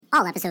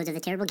All episodes of the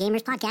Terrible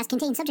Gamers podcast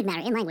contain subject matter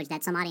and language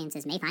that some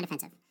audiences may find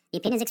offensive. The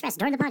opinions expressed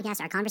during the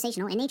podcast are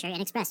conversational in nature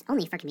and expressed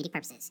only for comedic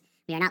purposes.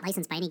 We are not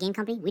licensed by any game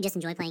company, we just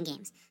enjoy playing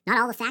games. Not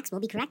all the facts will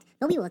be correct,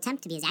 but we will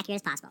attempt to be as accurate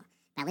as possible.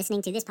 By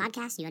listening to this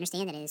podcast, you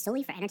understand that it is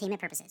solely for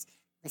entertainment purposes.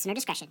 Listener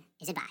discretion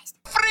is advised.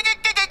 You know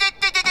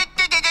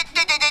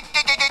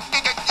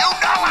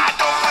I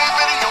don't play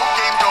video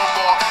games no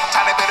more.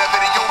 Tiny bit of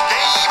video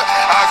game.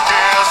 I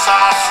guess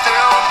I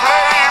still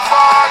play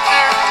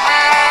fucking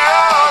video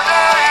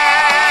games.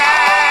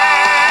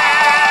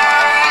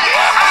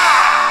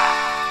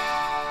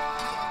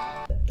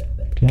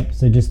 Yep,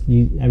 so just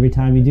every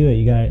time you do it,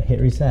 you gotta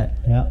hit reset.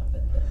 Yep.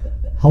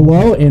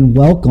 Hello and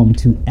welcome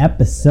to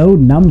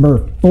episode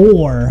number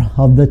 4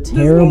 of the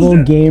Terrible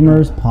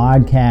Gamers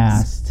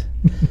podcast.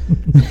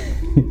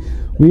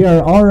 We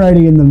are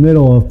already in the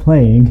middle of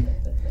playing,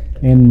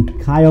 and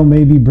Kyle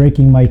may be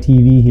breaking my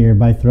TV here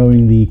by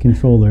throwing the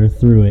controller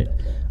through it.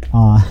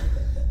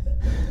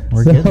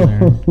 We're getting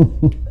there.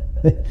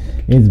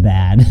 It's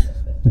bad.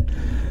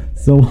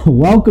 So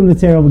welcome to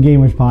Terrible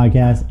Gamers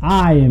podcast.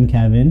 I am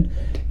Kevin,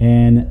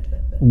 and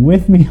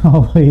with me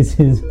always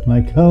is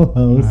my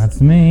co-host. That's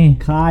me.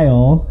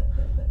 Kyle,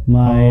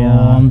 my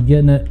I'm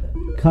getting it.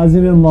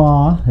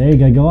 cousin-in-law. There you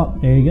go. Go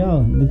up. There you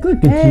go.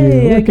 Look at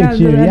Hey, you. I Look got at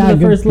you. the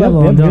first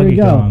level on there Donkey we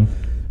go. Kong.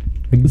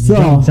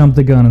 So, Jumped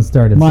the gun and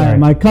started. Sorry.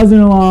 My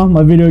cousin-in-law,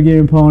 my video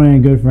game opponent,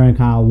 and good friend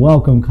Kyle.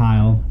 Welcome,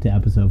 Kyle, to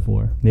episode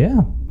 4.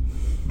 Yeah.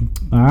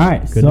 All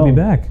right. Good to be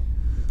back.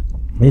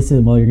 This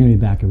is, well, you're going to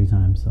be back every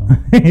time, so.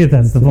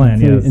 That's the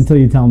plan, yes. Until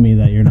you tell me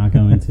that you're not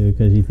going to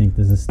because you think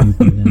this is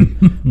stupid. And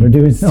we're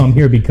doing No, I'm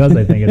here because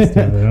I think it's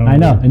stupid. I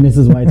know, and this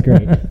is why it's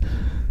great.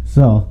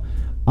 So,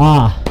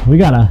 we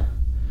got a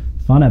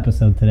fun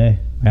episode today.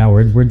 Yeah,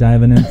 we're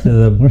diving into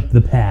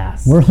the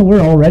past. We're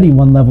already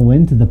one level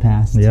into the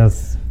past.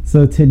 Yes.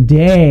 So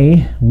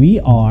today we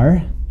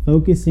are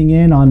focusing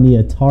in on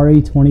the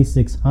Atari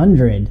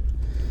 2600.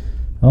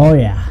 Oh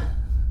yeah,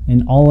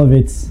 and all of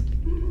its.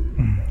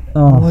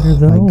 Oh What are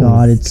my those?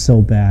 God, it's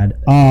so bad.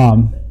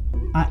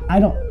 I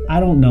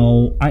don't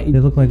know.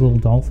 They look like little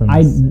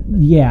dolphins.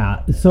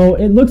 Yeah. So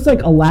it looks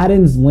like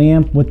Aladdin's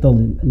lamp with the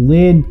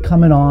lid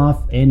coming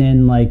off and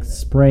then like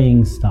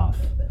spraying stuff.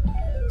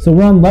 So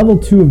we're on level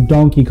 2 of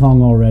Donkey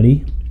Kong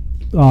already.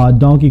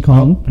 Donkey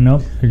Kong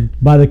Nope.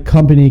 by the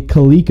company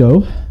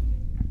Coleco.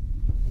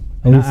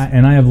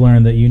 And I have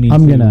learned that you need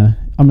I'm to gonna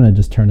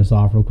just turn this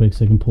off real quick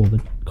so I can pull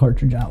the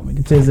cartridge out. We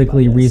can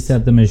physically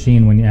reset the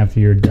machine after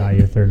you die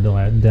your third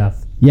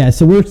death. Yeah,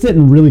 so we're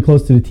sitting really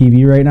close to the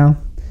TV right now.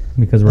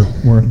 Because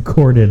we're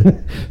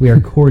corded. We are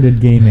corded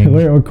gaming.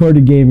 We're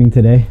recorded gaming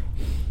today.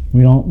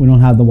 We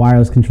don't have the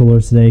wireless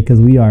controllers today because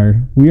we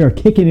are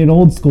kicking it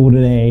old school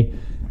today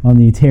on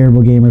the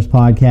Terrible Gamers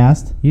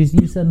podcast. You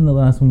said in the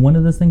last one, when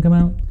did this thing come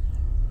out?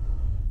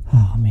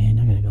 Oh man,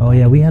 I gotta go. Oh back.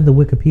 Yeah, we had the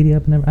Wikipedia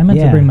up and everything. I meant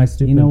to bring my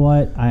stupid You know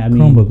what? I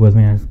mean, Chromebook with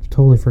me. I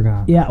totally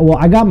forgot. Yeah, well,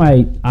 I got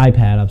my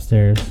iPad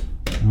upstairs.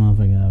 I don't know if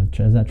I can.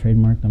 Is that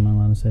trademarked? Am I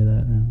allowed to say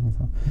that?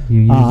 Yeah,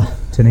 You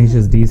used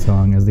Tenacious D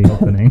song as the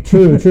opening.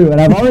 True. And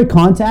I've already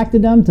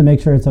contacted them to make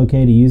sure it's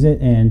okay to use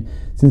it. And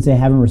since they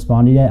haven't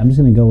responded yet, I'm just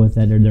going to go with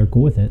that. They're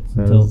cool with it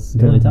until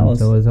they tell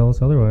us. Until they tell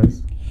us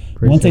otherwise.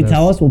 Once they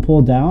tell us, we'll pull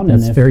it down.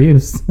 That's and fair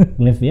use.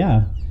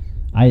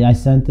 I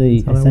sent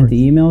the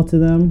email to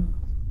them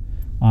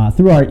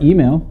through our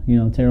email.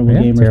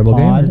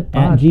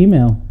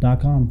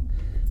 TerribleGamersPod@gmail.com.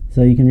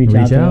 So you can reach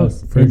out to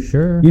us for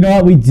sure. You know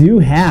what? We do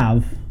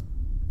have.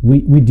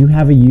 We do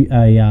have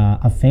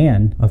a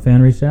fan. A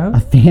fan reached out? A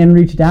fan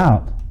reached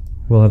out.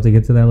 We'll have to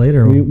get to that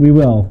later. We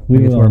will. We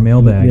get will. to our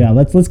mailbag. Yeah,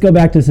 let's go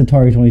back to this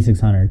Atari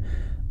 2600.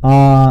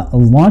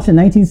 Launched in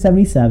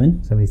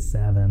 1977.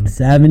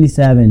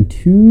 77.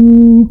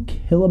 2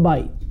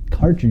 kilobyte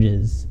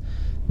cartridges.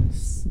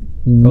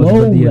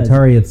 But the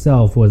Atari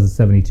itself was a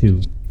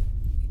 72.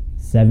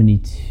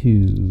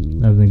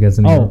 72. I think that's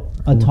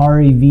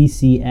Atari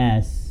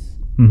VCS.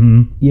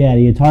 Mm-hmm. Yeah,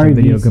 the Atari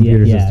video VCS.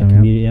 computer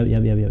system. Yep.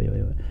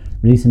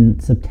 Released in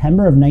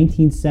September of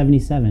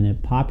 1977,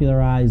 it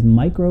popularized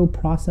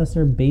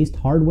microprocessor-based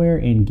hardware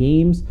and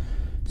games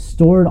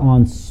stored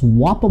on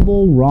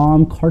swappable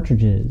ROM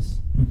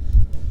cartridges.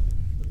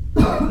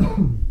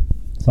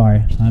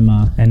 Sorry, I'm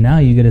And now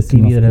you get a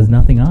CD that has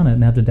nothing on it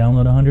and have to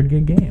download a 100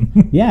 gig game.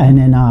 Yeah, and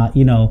then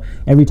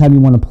every time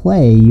you want to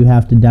play, you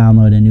have to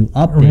download a new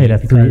update. Right, a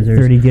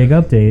 30 gig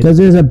update. Because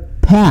there's a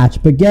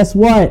patch, but guess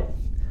what?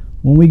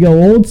 When we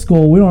go old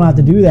school, we don't have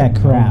to do that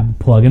crap.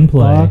 Plug and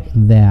play. Fuck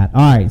that.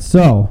 All right,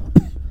 so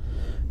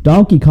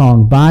Donkey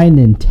Kong by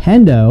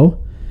Nintendo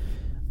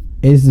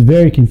is a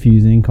very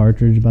confusing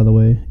cartridge, by the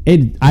way.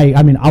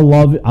 I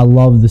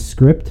love the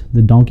script,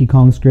 the Donkey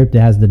Kong script.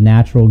 It has the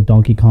natural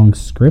Donkey Kong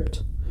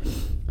script,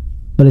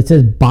 but it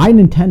says by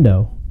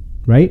Nintendo,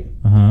 right?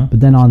 But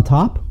then on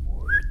top,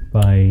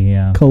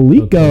 by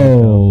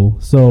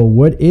Coleco. So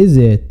what is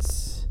it?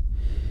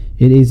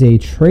 It is a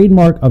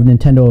trademark of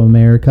Nintendo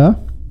America.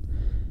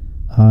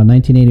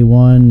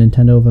 1981,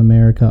 Nintendo of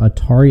America,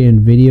 Atari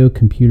and Video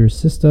Computer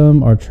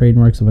System are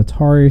trademarks of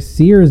Atari.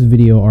 Sears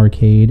Video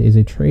Arcade is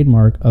a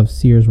trademark of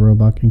Sears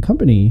Roebuck and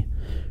Company.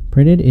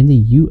 Printed in the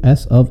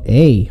U.S. of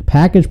A.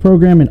 Package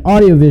Program and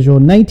Audiovisual,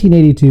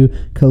 1982,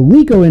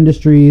 Coleco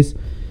Industries,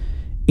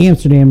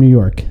 Amsterdam, New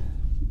York.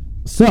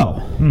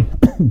 So,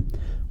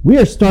 we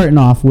are starting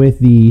off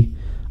with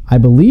I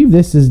believe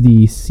this is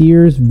the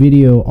Sears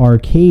Video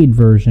Arcade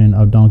version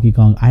of Donkey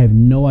Kong. I have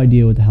no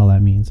idea what the hell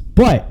that means,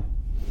 but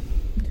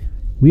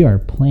we are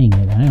playing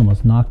it. I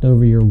almost knocked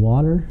over your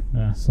water,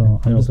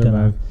 so I'm just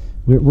gonna.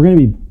 We're gonna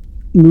be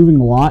moving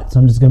a lot, so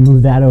I'm just gonna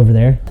move that over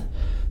there.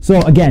 So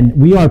again,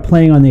 we are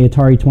playing on the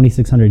Atari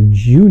 2600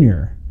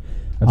 Junior.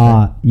 That's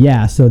right.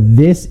 Yeah. So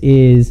this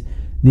is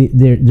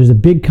there's a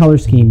big color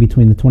scheme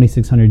between the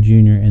 2600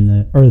 Junior and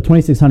the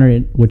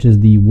 2600, which is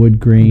the wood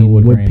grain,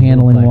 wood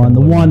paneling one,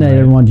 the one that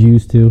everyone's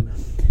used to,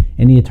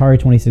 and the Atari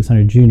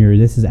 2600 Junior.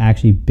 This is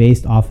actually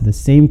based off of the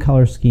same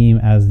color scheme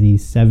as the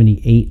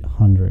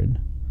 7800,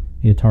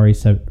 the Atari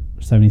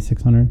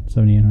 7600,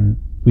 7800.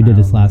 We did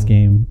this last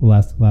game,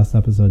 last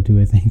episode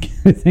too. I think.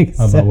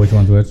 About which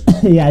one's which?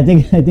 Yeah, I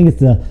think it's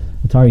the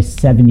Atari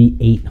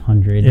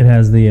 7800. It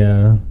has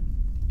the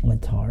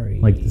Atari,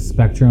 like the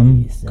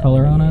spectrum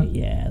color on it.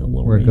 Yeah, the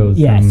little where it goes.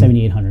 Yeah,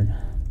 7800.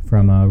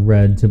 From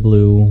red to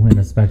blue in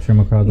a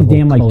spectrum across the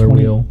whole color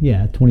wheel.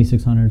 Yeah,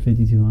 2600,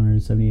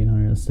 5200,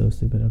 7800. That's so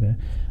stupid. Okay,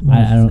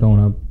 I don't going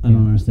up. I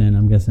don't understand.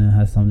 I'm guessing it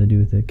has something to do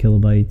with the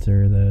kilobytes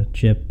or the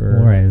chip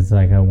or. Right, it's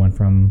like how it went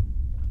from.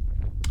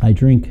 I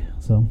drink,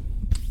 so.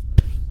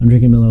 I'm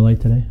drinking Miller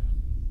Lite today.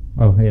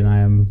 Oh, hey, and I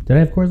am. Did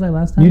I have Coors Light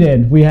last time? You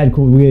did. We had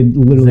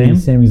literally the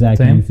same exact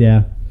things.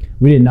 Yeah,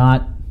 we did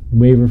not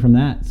waver from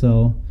that.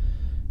 So,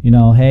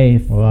 hey,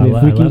 if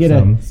we can get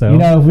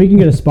if we can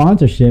get a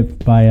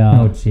sponsorship by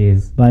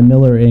by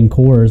Miller and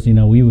Coors,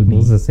 we would be.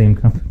 This is the same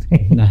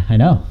company. I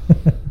know.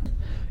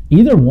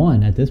 Either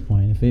one at this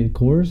point. If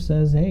Coors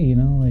says, hey,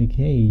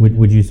 hey,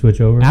 would you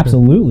switch over?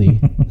 Absolutely.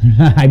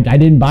 I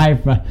didn't buy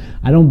it.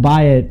 I don't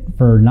buy it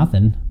for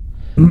nothing.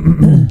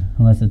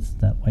 Unless it's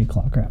that White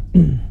Claw crap.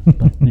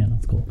 But,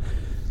 it's cool.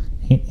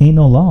 Ain't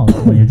no laws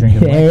when you're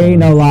drinking the White Claws. Ain't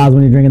no laws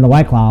when you're drinking the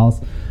White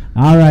Claws.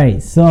 All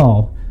right,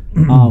 so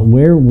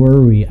where were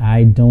we?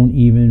 I don't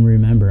even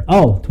remember.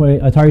 Oh,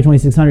 Atari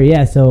 2600.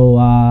 Yeah,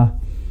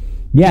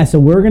 so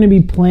we're going to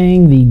be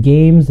playing the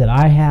games that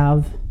I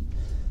have.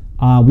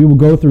 We will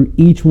go through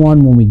each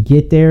one when we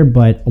get there,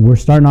 but we're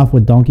starting off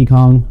with Donkey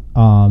Kong.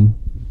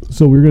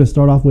 So we're going to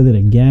start off with it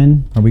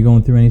again. Are we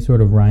going through any sort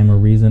of rhyme or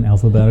reason,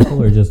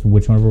 alphabetical, or just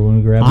which one we're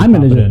going to grab? I'm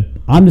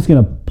just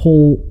going to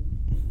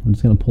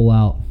pull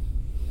out.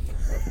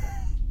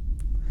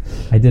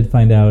 I did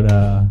find out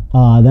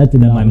that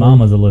my mom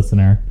was a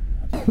listener,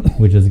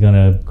 which is going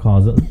to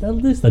cause at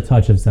least a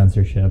touch of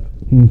censorship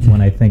when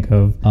I think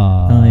of.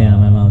 Oh yeah,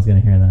 my mom's going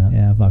to hear that.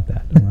 Yeah, fuck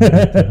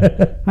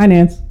that. Hi,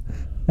 Nance.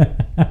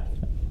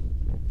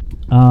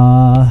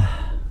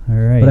 All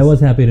right. But I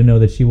was happy to know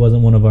that she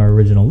wasn't one of our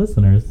original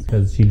listeners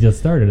because she just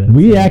started it.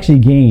 We actually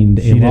gained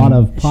a lot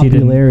of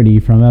popularity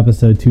from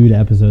episode 2 to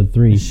episode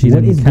 3.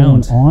 What is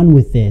going on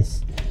with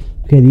this?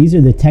 Okay, these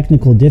are the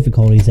technical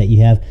difficulties that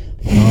you have.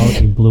 Oh,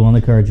 you blew on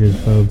the cartridge,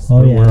 folks.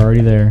 Oh, yeah. We're already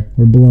there.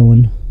 We're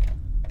blowing.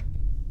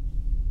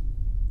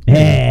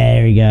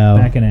 There we go.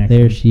 Back in action.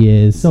 There she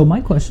is. So my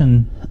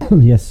question...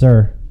 Yes,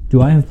 sir.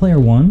 Do I have player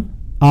 1?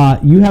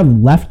 You have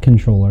left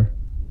controller.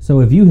 So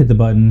if you hit the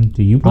button,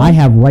 do you play? I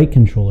have right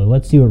controller.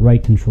 Let's see what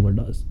right controller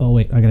does. Oh,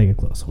 wait. I got to get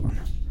close. Hold on.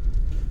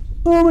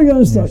 Oh, my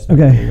God. It's stuck.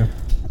 Okay.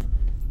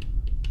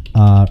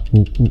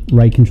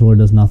 Right controller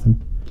does nothing.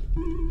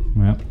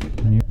 Yep.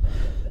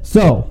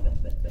 So,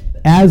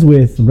 as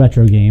with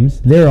retro games,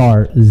 there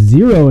are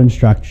 0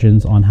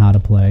 instructions on how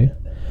to play.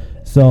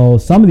 So,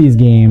 some of these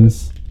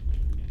games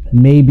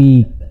may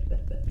be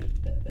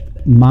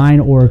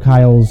mine or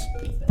Kyle's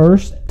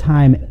first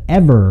time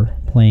ever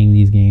playing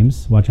these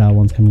games. Watch out,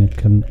 one's come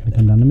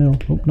down the middle.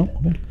 Oh, no,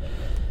 okay.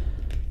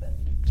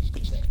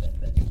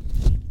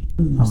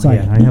 Oh, sorry.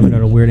 Yeah, I have it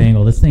at a weird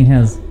angle. This thing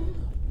has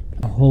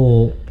a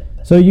whole...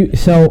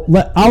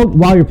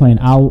 While you're playing,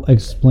 I'll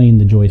explain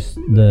the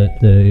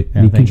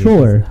the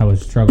controller. I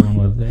was struggling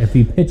with it. If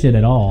you pitch it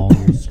at all,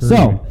 you're screwed.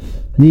 So,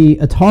 the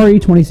Atari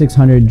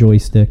 2600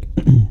 joystick,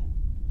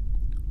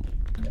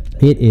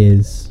 it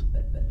is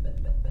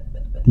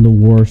the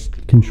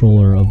worst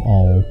controller of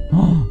all.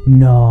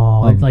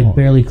 No, I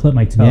barely clipped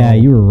my toe. Yeah,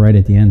 you were right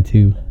at the end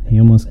too. He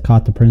almost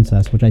caught the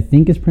princess, which I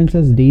think is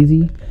Princess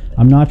Daisy.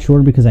 I'm not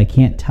sure because I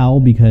can't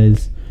tell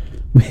because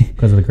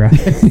of the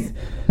graphics.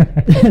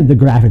 The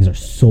graphics are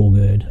so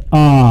good.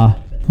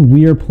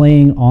 We are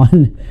playing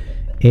on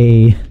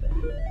this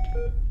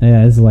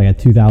is like a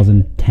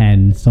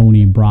 2010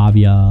 Sony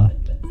Bravia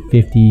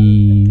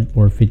 50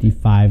 or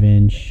 55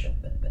 inch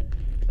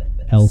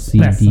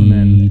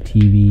LCD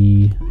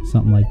TV,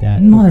 something like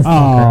that.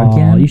 Motherfucker,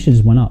 again? You should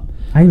just went up.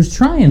 I was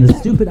trying. The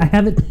stupid. I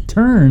have it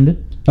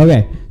turned.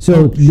 Okay,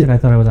 so shit! I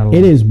thought I was out of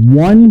line. It is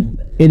one.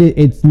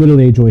 It's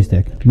literally a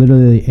joystick.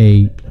 Literally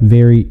a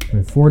very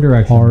 4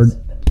 directions. hard.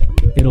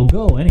 it'll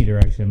go any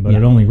direction, but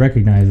it only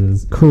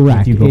recognizes.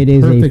 Correct. If you go It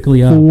is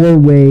perfectly a up.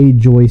 4-way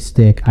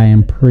joystick. I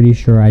am pretty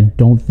sure. I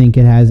don't think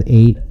it has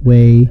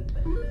 8-way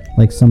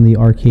like some of the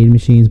arcade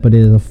machines, but it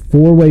is a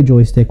 4-way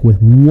joystick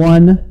with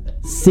one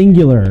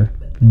singular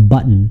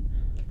button.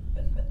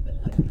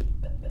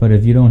 But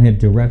if you don't hit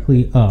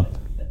directly up,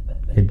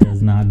 it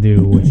does not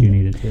do what you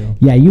need it to.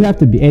 Yeah, you have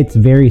to be. It's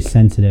very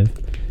sensitive,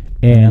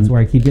 And that's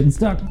where I keep getting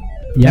stuck.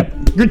 Yep.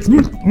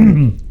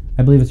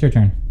 I believe it's your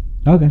turn.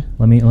 Okay.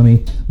 Let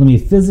me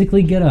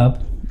physically get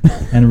up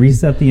and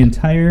reset the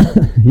entire.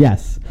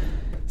 Yes.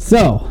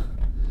 So,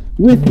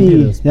 with do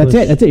the this, that's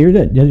push. it. That's it. You're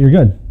good. You're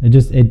good.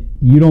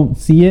 You don't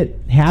see it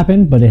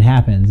happen, but it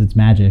happens. It's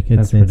magic.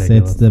 It's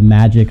ridiculous. the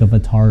magic of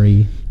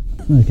Atari.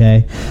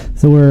 Okay.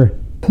 So we're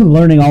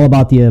learning all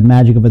about the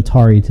magic of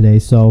Atari today.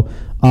 So,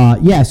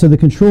 so the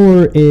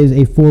controller is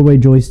a 4-way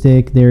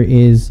joystick. There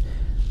is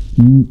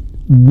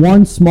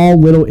one small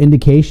little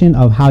indication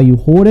of how you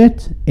hold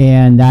it,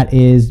 and that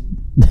is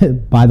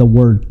by the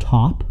word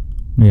top.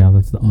 Yeah,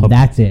 that's the up.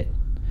 That's it.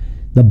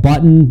 The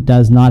button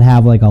does not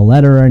have like a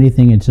letter or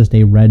anything. It's just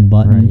a red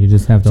button. Right, you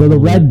just have to. So the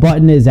hold red it.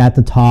 button is at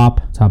the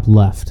top Top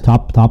left.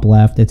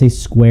 left. It's a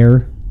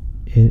square.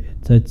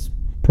 It's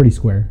pretty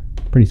square.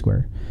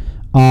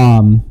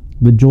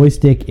 The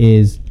joystick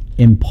is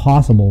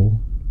impossible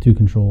to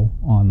control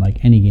on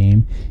like any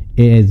game.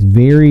 It is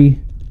very.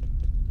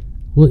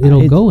 Well,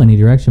 it'll go any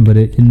direction, but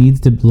it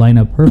needs to line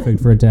up perfect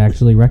for it to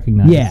actually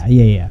recognize.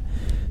 Yeah.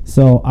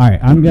 So, all right,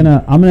 I'm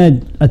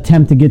gonna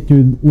attempt to get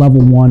through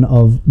level 1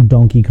 of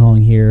Donkey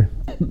Kong here.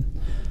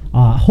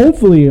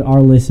 Hopefully,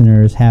 our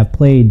listeners have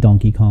played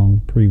Donkey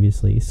Kong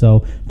previously.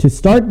 So, to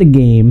start the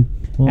game,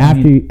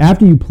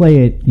 after you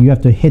play it, you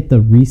have to hit the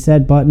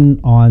reset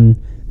button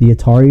on the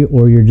Atari,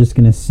 or you're just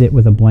gonna sit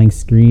with a blank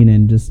screen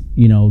and just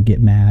get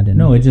mad. And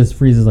No, it just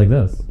freezes like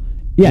this.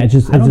 yeah, it's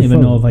just. I don't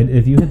even know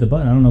if you hit the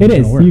button. I don't know if It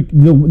it's is.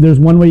 gonna work There's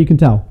one way you can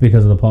tell.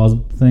 because of the pause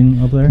thing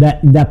up there.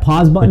 That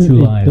pause button. 2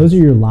 lives. Those are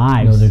your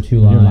lives. Those are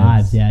 2 Your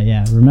lives.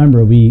 Yeah.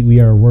 Remember, we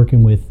are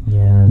working with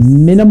Yes.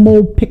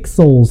 minimal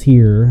pixels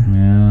here.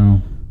 Yeah.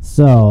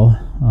 So,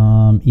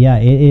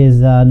 it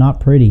is not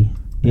pretty.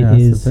 Yeah,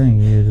 that's the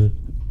thing.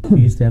 You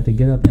used to have to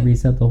get up and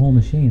reset the whole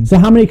machine. So,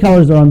 how many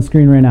colors are on the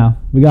screen right now?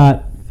 We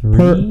got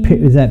 3,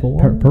 is that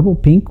 4? purple,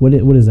 pink? What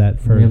is that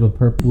for? We have a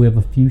purple. We have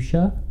a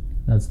fuchsia.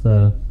 That's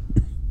the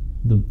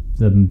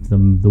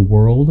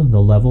world. The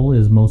level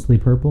is mostly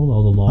purple.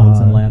 All the logs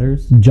and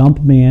ladders.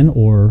 Jumpman,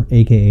 or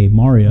AKA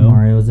Mario.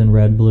 Mario's in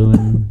red, blue,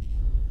 and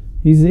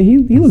He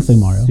looks like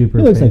Mario. Super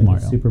He looks pale, like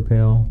Mario. Super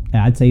pale.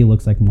 Yeah, I'd say he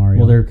looks like Mario.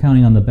 Well, they're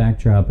counting on the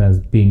backdrop as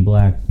being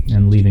black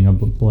and leaving a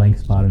blank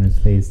spot in his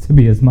face to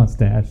be his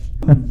mustache.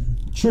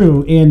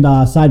 True, and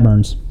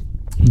sideburns,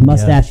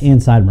 mustache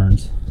and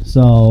sideburns.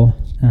 So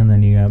And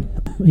then you got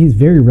he's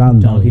very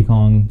round. Donkey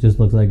Kong. Just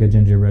looks like a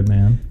gingerbread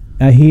man.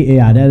 That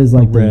is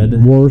like Red. the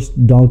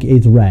worst donkey.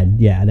 It's red.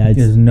 Yeah, that's.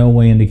 There's no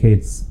way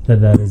indicates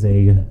that is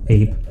a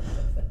ape.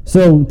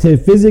 So to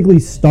physically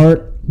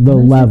start the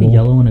There's like level, a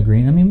yellow and a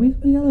green. I mean, we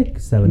got like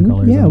 7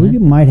 colors. yeah, on we there.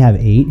 might have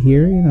 8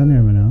 here.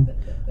 Never know.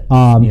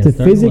 Yeah, To start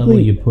the level,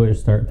 physically, you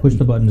push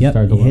the button to yep,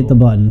 start the you level. hit the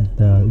button.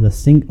 The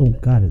sync. Oh,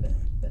 got it.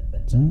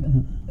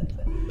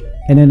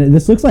 And then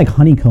this looks like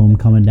honeycomb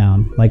coming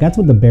down. Like that's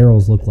what the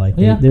barrels look like.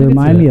 Yeah, They I can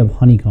remind see me that. of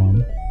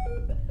honeycomb.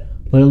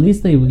 But at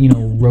least they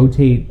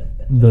rotate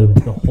the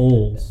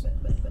holes.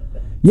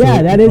 Yeah,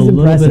 So that is a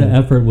impressive. little bit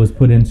of effort was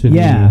put into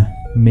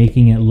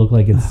making it look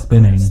like it's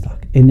spinning. Stuck.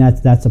 And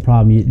that's the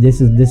problem.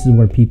 This is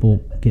where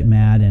people get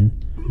mad and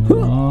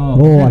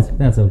Oh,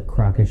 that's a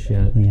crock of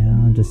shit. yeah,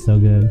 I'm just so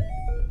good.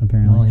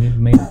 Apparently. Well, he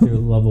made it through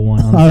level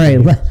 1. All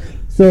right.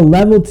 So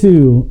level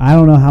 2. I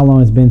don't know how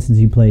long it's been since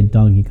you played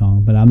Donkey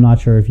Kong, but I'm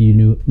not sure if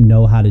you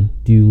know how to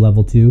do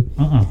level 2.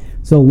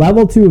 So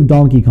level 2 of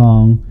Donkey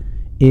Kong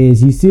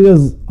is, you see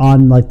those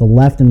on like the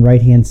left and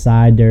right hand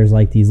side. There's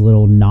like these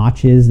little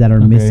notches that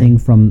are missing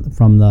from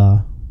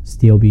the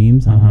steel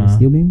beams.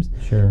 Steel beams.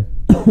 Sure.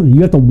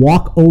 You have to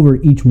walk over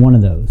each one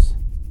of those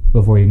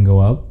Before you can go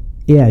up.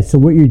 Yeah. So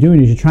what you're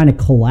doing is you're trying to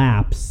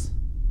collapse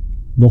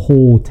the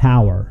whole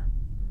tower.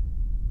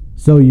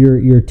 So you're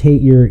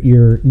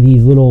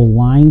these little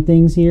line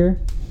things here.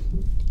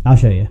 I'll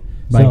show you.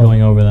 By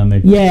going over them,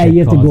 it you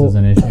have to go. causes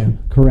an issue.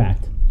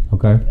 Correct.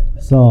 Okay.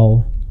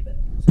 So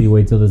you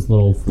wait till this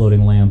little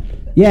floating lamp.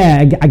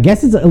 yeah, I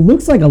guess it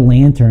looks like a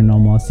lantern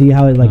almost. See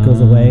how it like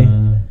goes away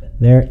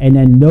there, and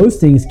then those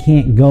things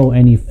can't go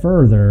any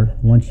further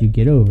once you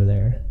get over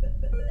there.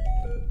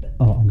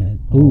 Oh, I'm gonna.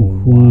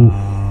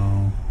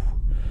 Wow.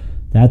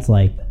 That's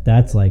like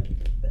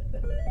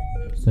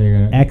So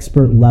you're gonna.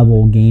 expert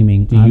level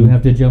gaming. Do you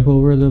have to jump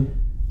over the?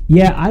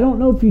 Yeah, I don't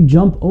know if you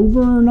jump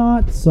over or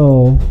not,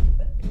 so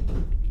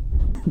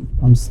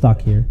I'm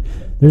stuck here.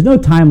 There's no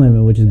time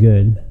limit, which is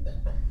good.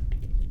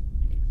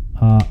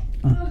 Go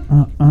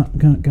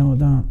with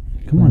that.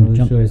 Come on,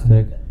 jump.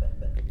 Joystick.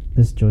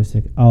 This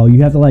joystick. Oh,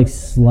 you have to like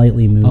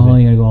slightly move Oh,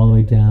 it. you gotta go all the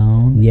way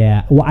down.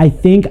 Yeah. Well, I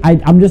think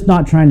I'm just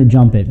not trying to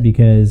jump it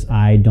because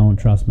I don't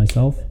trust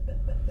myself.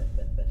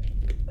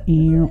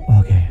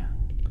 Okay.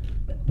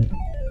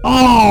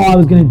 Oh, I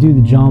was gonna do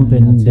the jump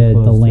and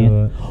the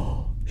land.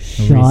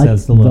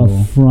 Shut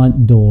the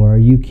front door. Are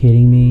you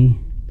kidding me?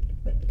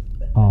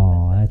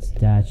 Oh,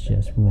 that's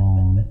just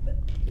wrong.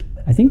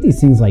 I think these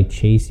things like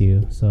chase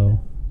you. So.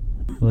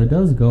 Well, it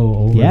does go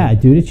over. Yeah,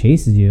 dude, it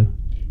chases you.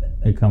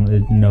 It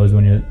knows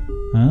when you.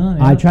 Yeah.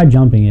 I tried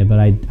jumping it, but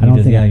I don't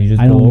think. Yeah, you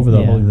just go over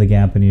the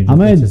gap and you. I'm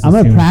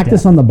gonna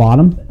practice on the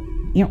bottom.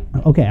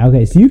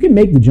 Okay. So you can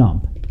make the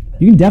jump.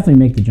 You can definitely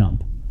make the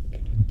jump.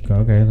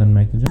 Okay, then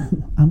make the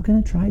jump. I'm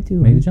gonna try to.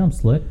 Make the jump,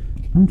 Slick.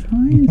 I'm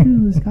trying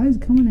to. This guy's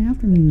coming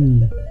after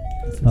me.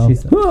 Okay,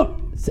 so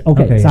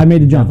yeah. I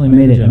made the jump. I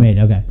made it.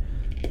 Okay.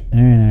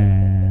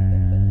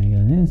 And I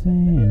go this way,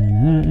 and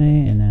then that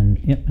way, and then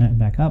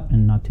back up,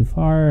 and not too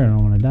far. I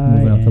don't want to die.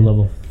 Moving up to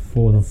level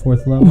 4, the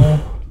 4th level.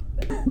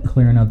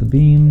 Clearing out the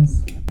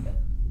beams.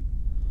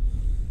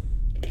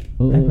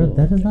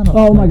 That is not.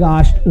 Oh my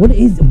gosh! What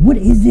is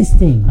this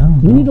thing? I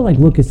don't know. We need to like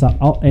look this up.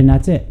 Oh, and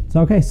that's it.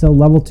 So okay, so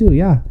level 2,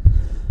 yeah.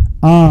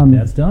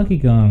 That's Donkey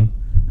Kong.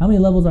 How many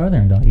levels are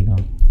there in Donkey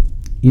Kong?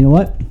 You know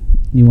what?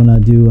 You want to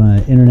do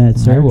internet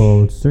search? I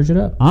will search it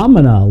up. I'm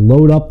gonna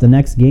load up the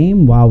next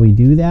game while we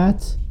do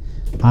that.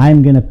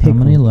 I'm gonna pick. How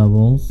many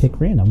levels? Pick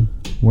random.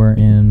 We're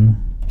in.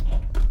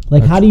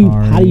 Like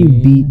Atari. how do you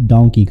beat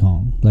Donkey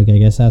Kong? Like I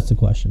guess that's the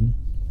question.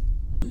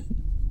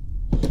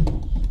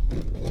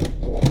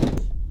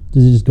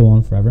 Does it just go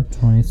on forever?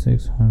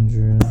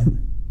 2600.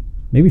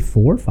 Maybe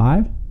 4,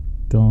 5.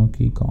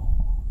 Donkey Kong.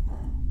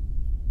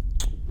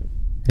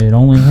 It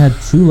only had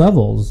 2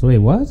 levels. Wait,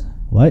 what?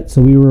 What? So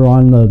we were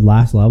on the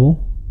last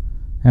level?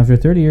 After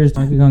 30 years,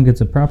 Donkey Kong gets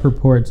a proper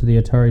port to the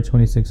Atari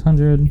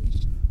 2600.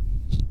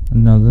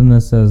 No, then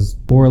this says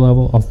 4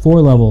 levels.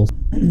 4 levels.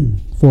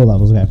 4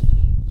 levels, okay.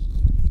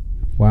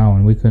 Wow,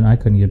 and I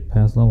couldn't get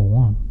past level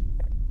 1.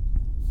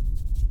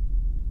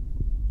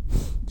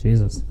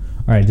 Jesus.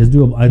 All right, just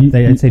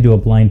I'd say do a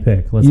blind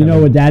pick. You know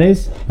what that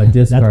is? A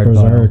discard.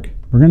 That's Berserk.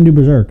 We're gonna do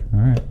Berserk.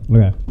 All right.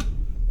 Okay.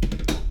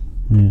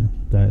 Yeah,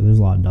 there's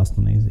a lot of dust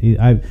on these.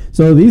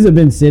 So these have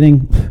been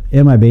sitting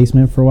in my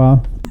basement for a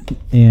while,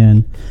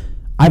 and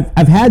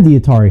I've had the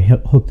Atari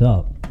hooked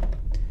up.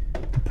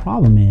 The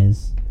problem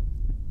is,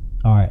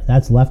 all right,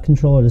 that's left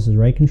controller. This is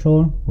right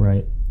controller.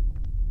 Right.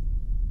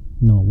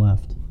 No,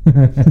 left. Hey,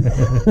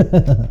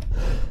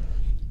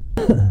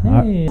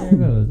 there it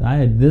goes.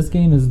 This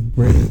game is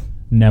brand.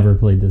 Never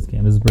played this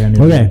game. This is brand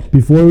new. Okay,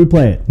 before we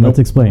play it, let's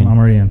explain. I'm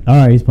already in. All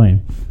right, he's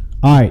playing.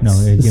 All right,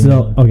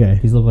 okay.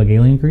 These look like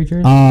alien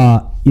creatures.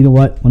 You know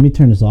what? Let me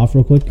turn this off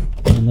real quick,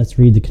 and let's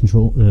read the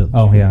control.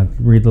 Oh yeah,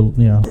 read the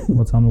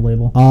what's on the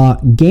label.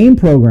 Game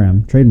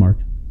program trademark.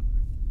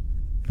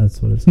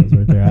 That's what it says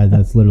right there.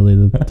 That's literally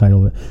the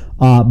title of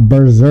it.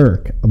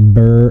 Berserk.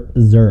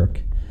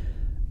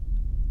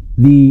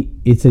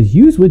 It says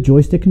use with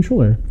joystick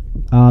controller,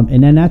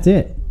 and then that's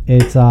it.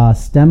 It's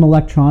STEM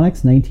Electronics,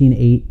 Stern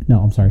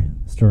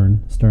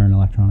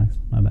Electronics.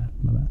 My bad.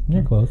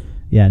 You're close.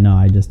 Yeah, no,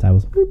 I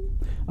was.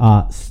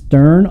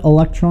 Stern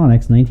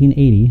Electronics,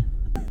 1980.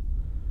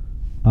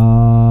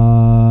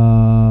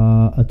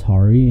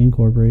 Atari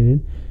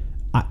Incorporated.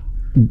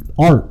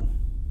 Art.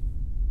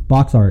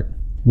 Box art.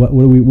 What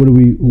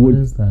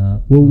is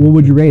that? What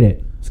would you rate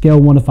it? Scale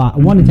 1 to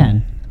 5, 1 to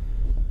 10.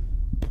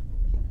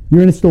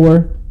 You're in a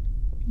store.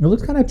 It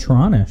looks kind of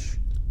Tron-ish.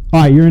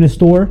 All right, you're in a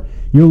store.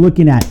 You're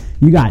looking at,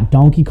 you got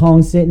Donkey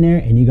Kong sitting there,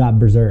 and you got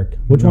Berserk.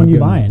 Which one are you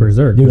buying?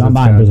 Berserk. Dude, I'm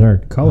buying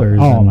Berserk.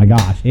 Colors. Oh my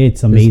gosh,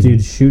 it's amazing. This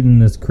dude's shooting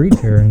this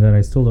creature, and that I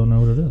still don't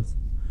know what it is.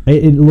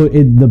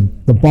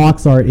 The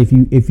box art. If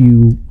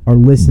you are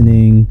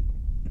listening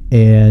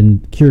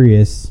and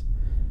curious,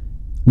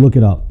 look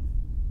it up.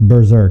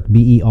 Berserk.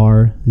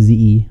 Berzerk.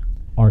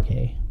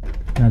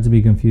 Not to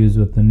be confused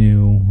with the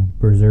new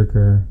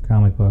Berserker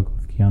comic book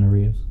with Keanu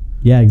Reeves.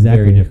 Yeah,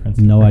 exactly. Very different.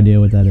 No idea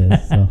what that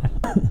is. So.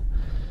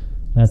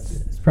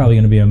 It's probably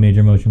going to be a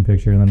major motion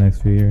picture in the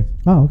next few years.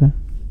 Oh, okay.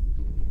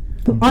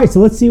 All right, so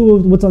let's see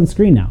what's on the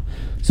screen now.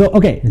 So,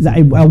 okay,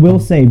 I will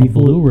say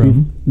before. Blue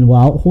room.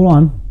 Well, hold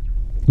on.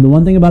 The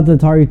one thing about the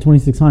Atari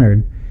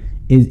 2600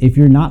 is if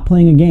you're not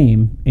playing a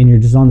game and you're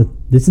just on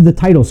this is the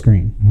title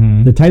screen.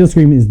 Mm-hmm. The title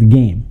screen is the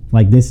game.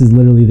 Like, this is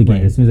literally the game.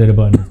 Right, as soon as I hit a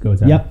button, it goes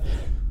down. Yep.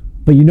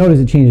 But you notice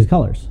it changes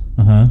colors.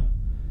 Uh-huh.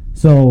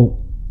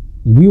 So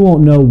we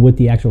won't know what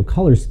the actual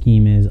color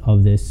scheme is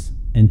of this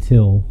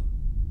until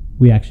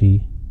we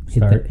actually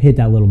hit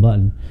that little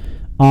button.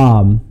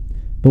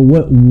 But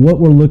what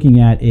we're looking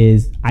at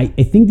is, I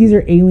think these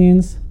are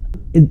aliens.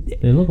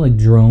 They look like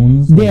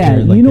drones. Yeah,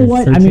 you know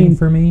what? I mean,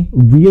 for me,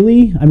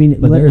 really? I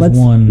mean,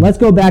 let's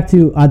go back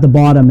to at the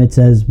bottom. It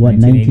says what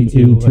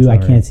 1982. I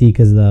can't see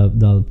because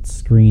the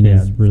screen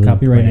is really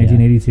copyright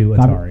 1982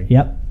 Atari.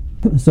 Yep.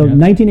 So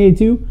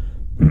 1982.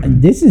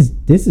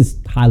 This is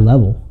high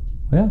level.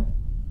 Yeah.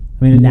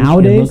 I mean,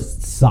 nowadays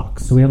it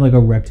sucks. So we have like a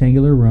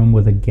rectangular room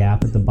with a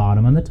gap at the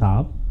bottom and the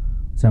top.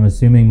 So I'm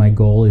assuming my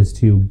goal is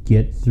to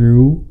get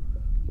through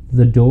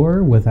the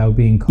door without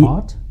being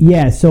caught.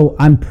 Yeah, so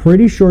I'm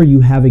pretty sure you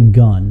have a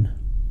gun.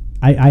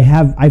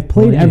 I've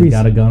played every.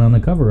 Got a gun on the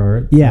cover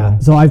art. Yeah,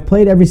 so I've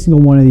played every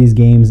single one of these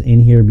games in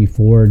here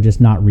before,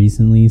 just not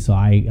recently. So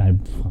I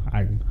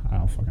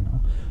don't fucking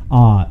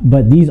know.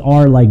 But these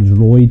are like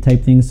droid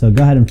type things. So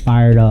go ahead and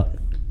fire it up.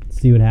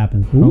 See what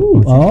happens.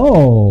 Ooh,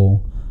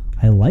 oh,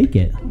 I like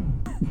it.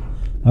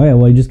 Okay,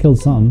 well you just killed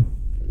something.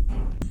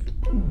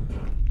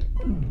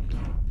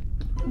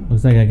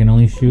 Looks like I can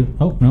only shoot.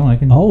 Oh no, I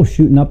can. Oh,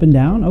 shooting up and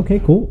down. Okay,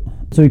 cool.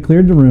 So he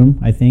cleared the room,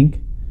 I think.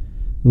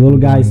 The little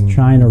guy's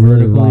trying to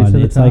really run.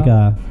 It's like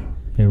a.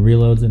 It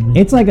reloads it.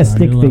 It's like a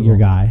stick figure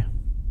guy.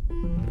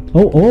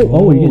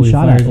 Oh! You're getting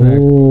shot at.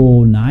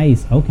 Oh,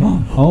 nice. Okay.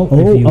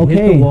 If you okay.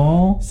 hit the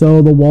wall.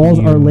 So the walls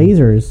are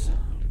lasers.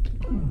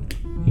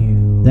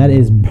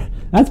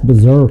 That's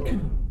berserk.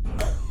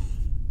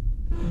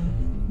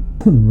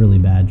 Really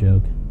bad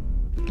joke.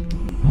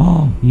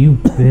 Oh, you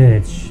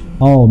bitch.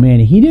 Oh man,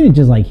 he didn't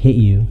just like hit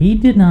you. He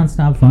did not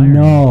stop firing.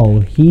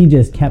 No, he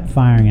just kept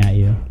firing at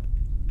you.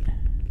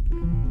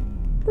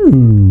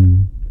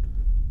 I'm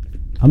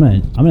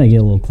gonna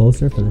get a little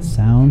closer for the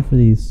sound for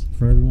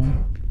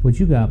everyone. What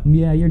you got?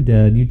 Yeah, you're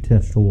dead. You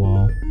touched the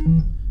wall.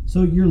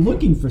 So you're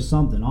looking for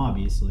something,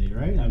 obviously,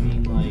 right? I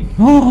mean, like,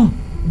 Oh!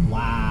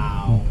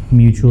 Wow.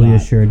 Mutually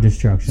assured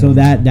destruction. So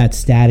that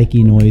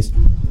staticky noise,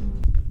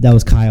 that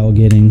was Kyle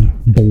getting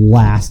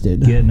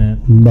blasted. Getting it.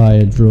 By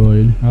a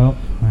droid. Oh,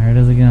 there it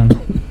is again.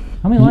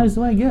 How many lives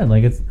do I get?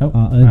 Like it's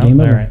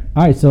game over.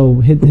 All right,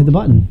 so hit the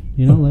button.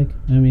 You know, like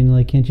I mean,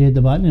 like can't you hit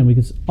the button and we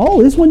can?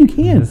 Oh, this one you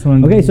can. This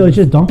one. Okay, so it's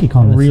just Donkey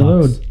Kong. That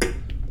reload. Sucks.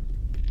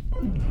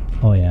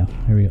 Oh yeah,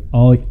 here we go.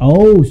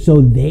 Oh,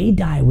 so they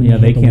die when you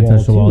hit they the can't wall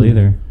touch the wall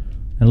either.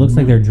 It looks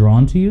like they're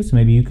drawn to you, so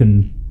maybe you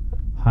can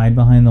hide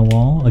behind the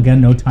wall.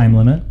 Again, no time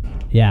limit.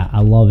 Yeah,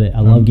 I love it.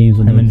 I love games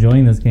with. I'm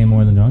enjoying this game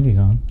more than Donkey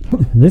Kong.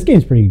 This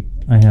game's pretty.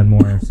 I had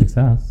more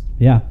success.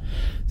 Yeah.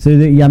 So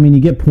I mean,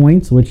 you get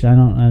points, which I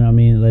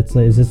mean,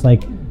 is this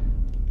like?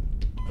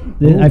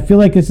 I feel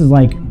like this is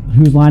like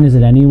whose line is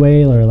it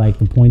anyway, or like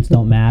the points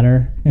don't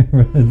matter.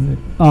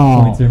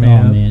 Points are made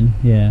up. Man,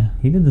 yeah.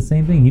 He did the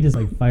same thing. He just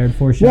like fired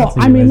 4 shots.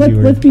 Well, I mean,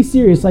 let's be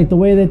serious. Like the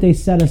way that they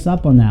set us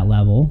up on that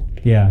level.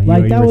 Yeah,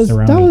 like that was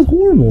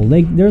horrible.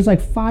 Like there's like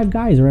 5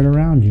 guys right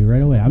around you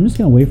right away. I'm just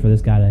gonna wait for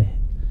this guy to.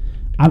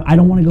 I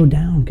don't want to go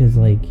down because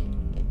like.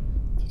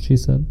 She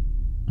said.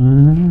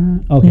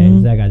 Okay,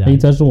 that guy died. He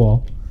touched the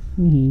wall.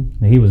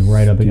 He was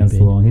right up against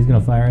the wall. He's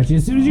gonna fire at you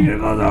as soon as you get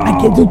close.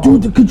 I can't do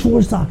the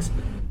controller sucks.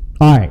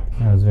 All right,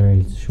 that was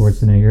very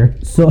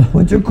Schwarzenegger. So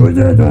what's your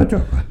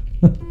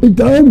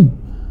done?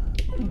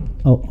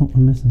 Oh,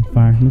 I'm missing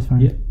fire. Misfire.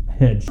 Yeah,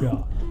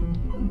 headshot.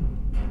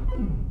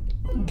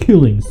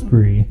 Killing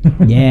spree.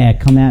 Yeah,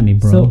 come at me,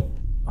 bro. So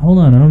hold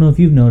on, I don't know if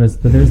you've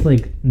noticed, but there's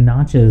like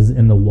notches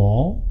in the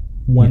wall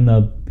when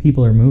the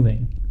people are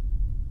moving.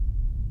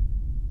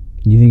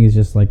 You think it's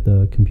just like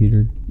the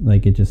computer,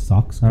 like it just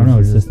sucks? I don't know.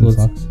 The system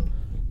sucks.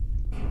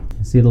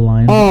 See the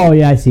line? Oh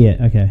yeah, I see it.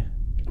 Okay.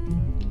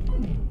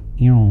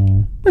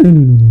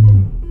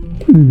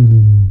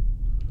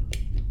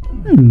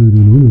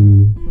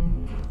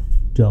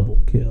 Double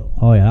kill.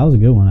 Oh yeah, that was a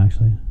good one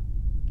actually.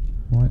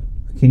 What?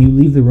 Can you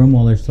leave the room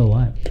while they're still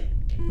alive?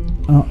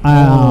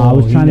 I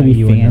was trying to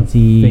be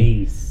fancy.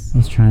 Face. I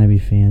was trying to be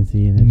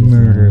fancy and it just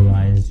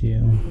murderized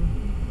you.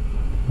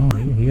 Oh,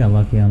 he got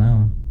lucky on that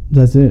one.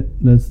 That's it.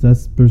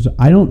 That's.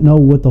 I don't know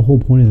what the whole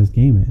point of this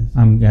game is.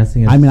 I'm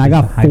guessing. It's I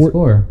got a high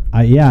score.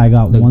 I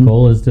got the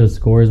goal is to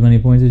score as many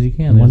points as you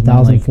can.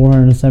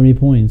 1,470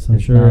 points. I'm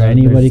sure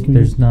anybody can.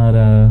 There's not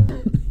a.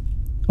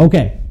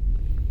 Okay.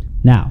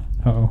 Now.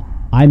 Oh.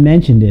 I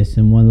mentioned this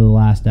in one of the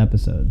last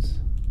episodes,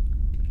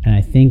 and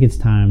I think it's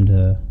time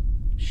to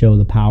show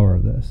the power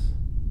of this.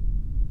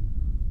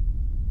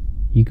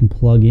 You can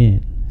plug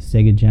in a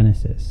Sega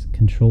Genesis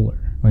controller.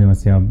 Oh, you want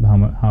to see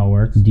how it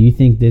works? Do you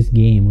think this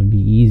game would be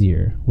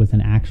easier with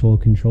an actual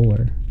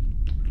controller?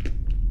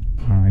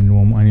 Oh, I need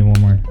one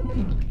more.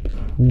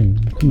 Ooh,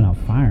 coming out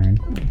firing.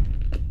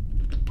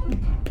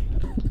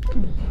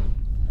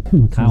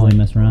 Kyle ain't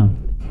mess around.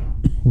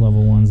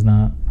 Level 1's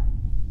not.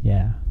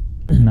 Yeah.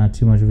 Not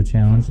too much of a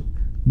challenge.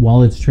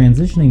 While it's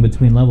transitioning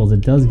between levels,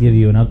 it does give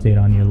you an update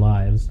on your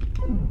lives.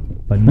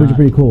 But which is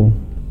pretty cool.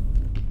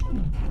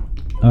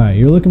 All right,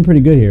 you're looking pretty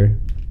good here.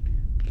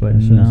 But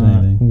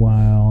not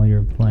while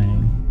you're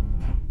playing.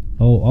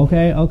 Oh,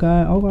 okay. Also,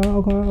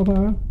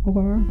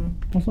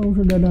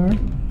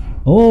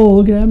 oh,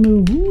 look at that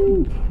move.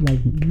 Woo. Like,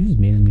 you just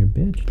made him your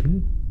bitch,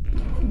 dude.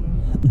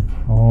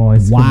 Oh,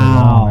 it's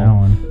wow. That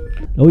one.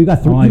 Oh, you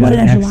got 3. Oh, you got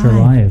an extra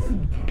life.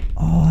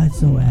 Oh, that's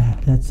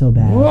so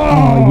bad. Whoa.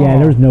 Oh, yeah,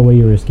 there's no way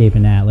you were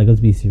escaping that. Like, let's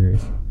be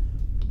serious.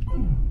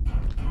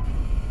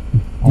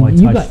 Oh, I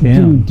touched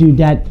him. Dude,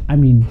 that, I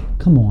mean,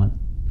 come on.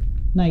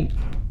 Like...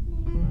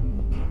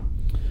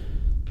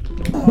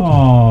 Oh,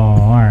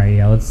 all right,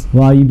 yeah. Let's.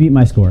 Well, you beat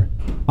my score.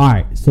 All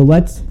right, so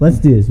let's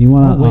do this. You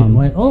want to?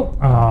 Wait.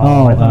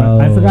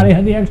 I forgot I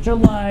had the extra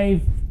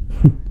life.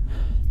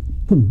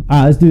 All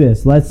right, let's do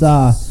this. Let's.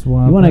 You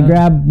want to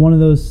grab one of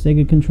those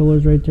Sega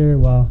controllers right there?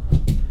 Wow,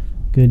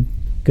 good,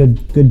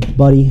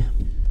 buddy.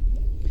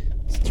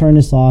 Let's turn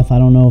this off. I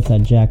don't know if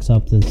that jacks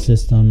up the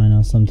system. I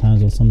know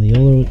sometimes with some of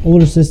the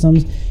older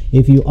systems,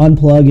 if you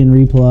unplug and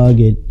replug,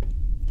 it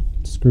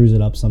screws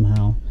it up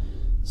somehow.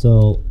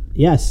 So,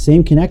 yes,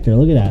 same connector.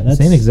 Look at that. That's,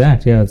 same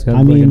exact, yeah. It's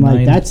got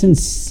that's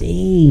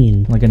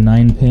insane. Like a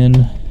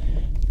 9-pin.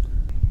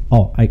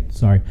 Oh,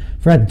 sorry.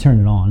 Forgot to turn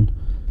it on.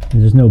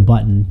 There's no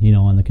button,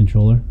 on the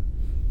controller.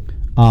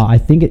 I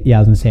think I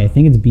was going to say, I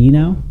think it's B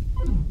now.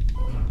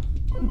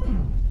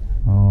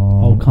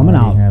 Oh, coming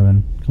out.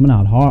 Coming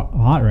out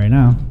hot right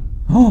now.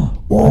 Oh,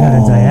 I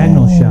got a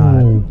diagonal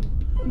shot.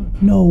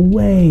 No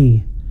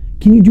way.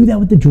 Can you do that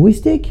with the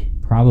joystick?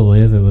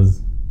 Probably, if it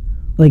was...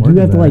 Like, you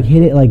have to, like,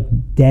 hit it, like,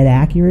 dead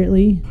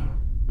accurately?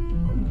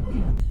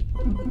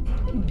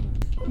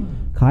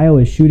 Kyle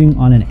is shooting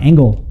on an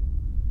angle.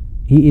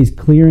 He is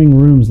clearing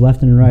rooms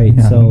left and right.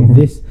 Yeah, so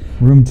this...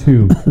 Room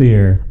 2,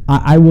 clear.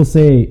 I will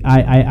say,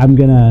 I'm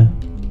gonna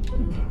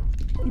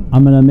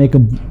make a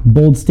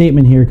bold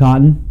statement here,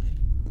 Cotton.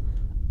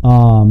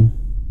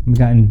 I'm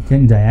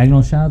getting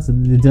diagonal shots.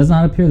 It does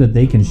not appear that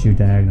they can shoot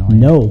diagonally.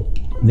 No,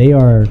 they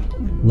are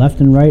left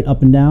and right,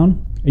 up and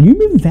down. Are you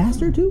moving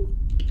faster too?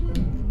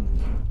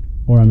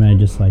 Or am I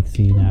just like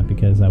seeing that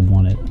because I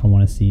want it? I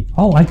want to see.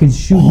 Oh, I could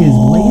shoot his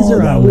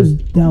laser out.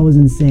 That was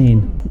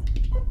insane.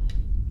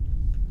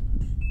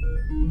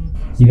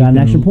 You got an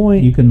extra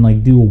point. You can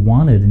like do a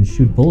wanted and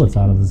shoot bullets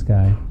out of this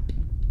guy.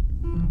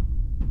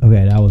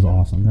 Okay, that was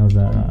awesome. That was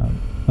that.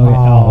 Okay,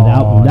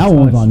 that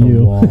one's on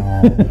you.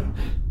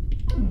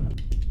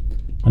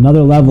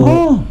 Another level.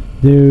 Oh!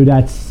 Dude,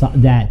 that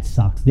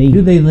sucks. They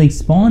like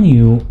spawn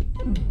you.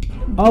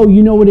 Oh,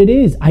 you know what it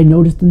is? I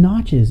noticed the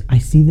notches. I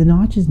see the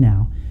notches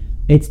now.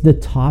 It's the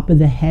top of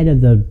the head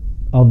of the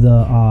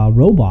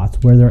robots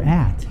where they're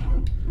at.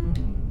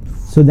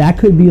 So that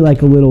could be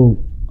like a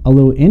little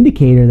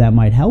indicator that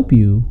might help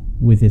you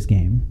with this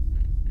game.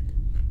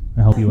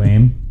 Help you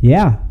aim?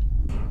 Yeah.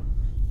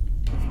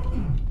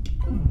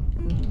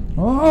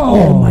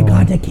 Oh my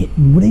God! That kid.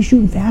 Were they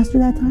shooting faster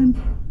that time?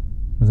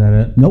 Was that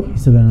it? Nope. You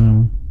still got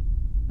another one.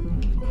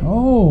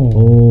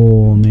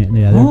 Oh man!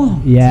 Yeah.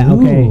 Dude,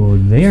 okay.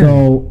 They're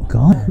so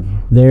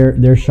gone.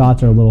 Their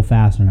shots are a little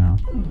faster now.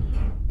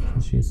 That's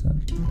what she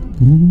said.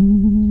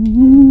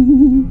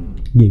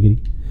 Giggity.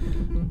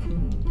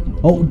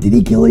 Oh, did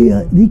he kill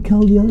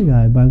the other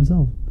guy by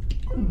himself?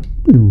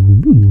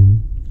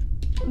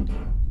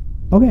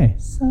 Okay.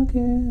 Suck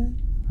it.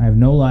 I have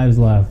no lives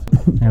left.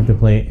 I have to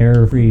play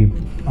error-free.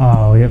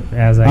 Oh, yep.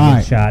 As I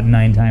get shot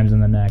 9 times in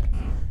the neck.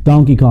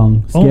 Donkey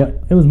Kong.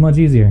 It was much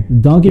easier.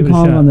 Donkey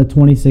Kong on the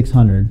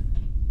 2600.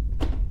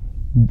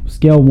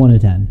 Scale 1 to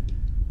 10.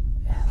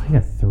 Like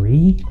a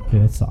 3?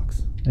 Dude, it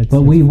sucks.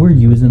 But we were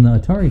using the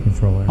Atari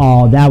controller.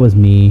 Oh, that was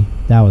me.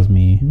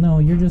 No,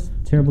 you're just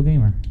a terrible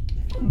gamer.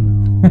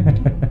 No.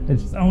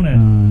 Just own it.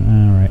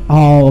 All right.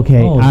 Oh,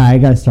 okay. I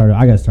gotta start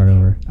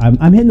over.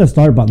 I'm hitting the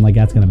start button like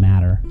that's gonna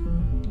matter.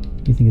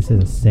 You think it says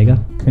a Sega?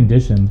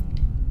 Conditioned.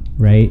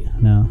 Right?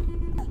 No.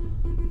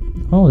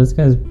 Oh, this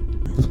guy's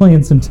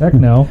playing some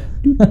techno.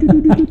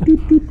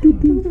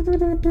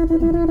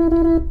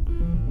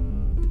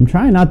 I'm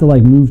trying not to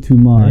like move too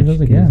much. There it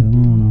goes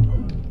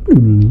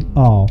again.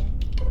 Oh.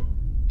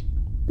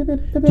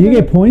 Do you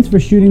get points for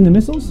shooting the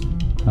missiles?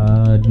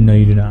 No,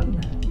 you do not.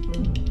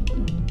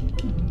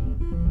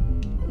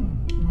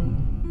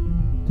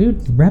 Dude,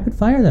 rapid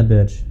fire that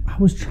bitch. I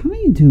was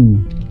trying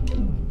to.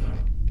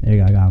 There you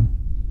go, I got him.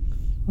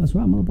 Oh, that's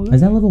right, motherfucker.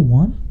 Is that level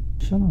 1?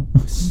 Shut up.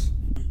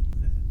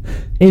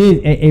 It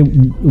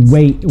is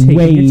way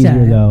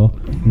easier though.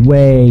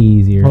 Way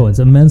easier. Oh, it's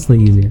immensely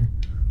easier.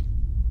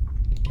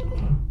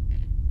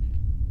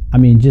 I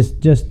mean,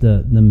 just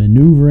the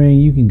maneuvering.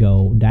 You can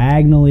go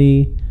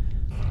diagonally.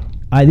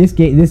 This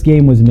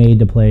game was made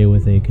to play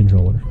with a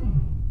controller,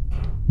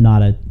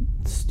 not a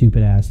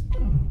stupid ass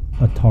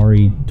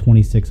Atari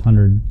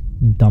 2600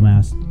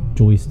 dumbass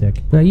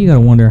joystick. But you gotta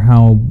wonder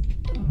how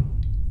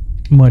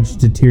much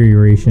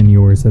deterioration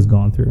yours has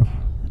gone through.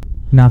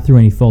 Not through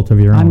any fault of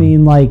your own. I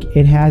mean, like,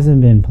 it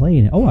hasn't been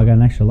played. Oh, I got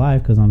an extra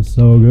life because I'm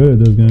so good at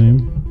this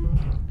game.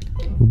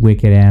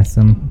 Wicked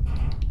assum.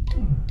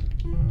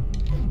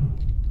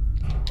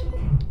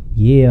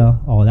 Yeah.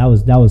 Oh, that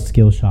was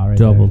skill shot right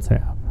Double there.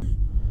 tap.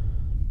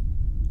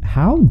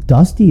 How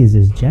dusty is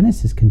this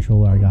Genesis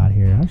controller I got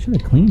here? I should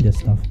have cleaned this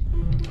stuff.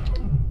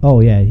 Oh,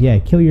 yeah.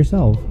 Kill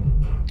yourself.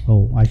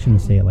 Oh, I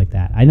shouldn't say it like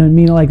that. I don't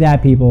mean it like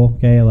that, people.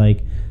 Okay,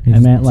 like... I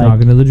meant like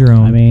talking to the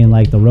drone. I mean,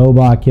 like the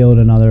robot killed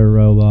another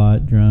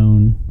robot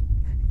drone,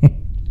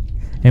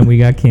 and we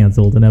got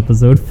canceled in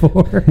episode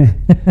 4.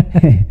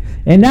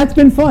 And that's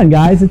been fun,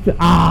 guys. It's been,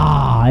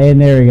 and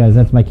there he goes.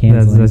 That's my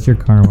canceling. That's your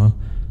karma.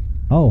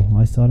 Oh,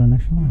 I still had an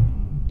extra line.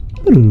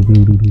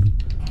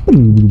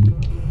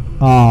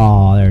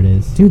 Oh, there it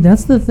is, dude.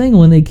 That's the thing.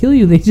 When they kill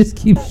you, they just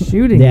keep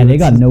shooting. Yeah, they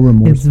got no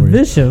remorse. It's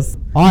vicious.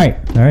 All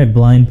right,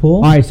 blind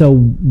pull. All right, so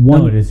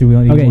one. No, it is.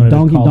 Okay,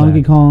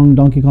 Donkey Kong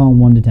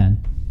 1 to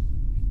 10.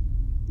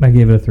 I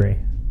gave it a 3.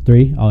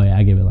 3? Oh yeah,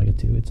 I gave it like a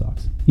 2. It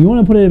sucks. You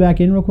want to put it back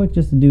in real quick,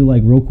 just to do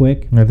like real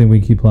quick? I think we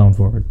keep plowing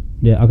forward.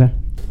 Yeah. Okay.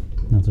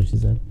 That's what she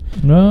said.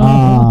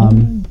 No.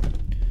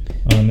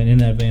 And in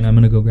that vein, I'm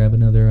going to go grab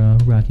another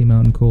Rocky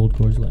Mountain Cold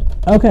Coors Light.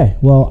 Okay,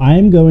 well,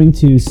 I'm going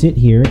to sit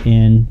here,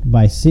 and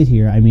by sit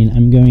here, I mean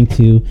I'm going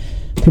to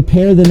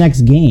prepare the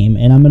next game,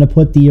 and I'm going to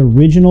put the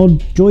original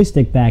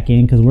joystick back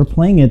in because we're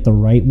playing it the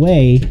right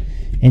way,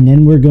 and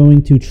then we're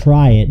going to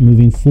try it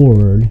moving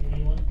forward.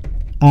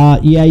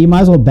 Yeah, you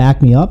might as well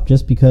back me up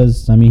just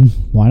because, I mean,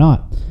 why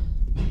not?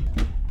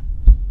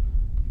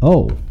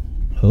 Oh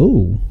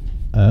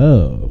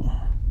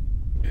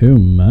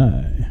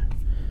my.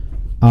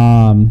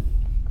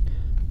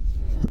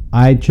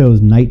 I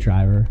chose Night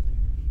Driver.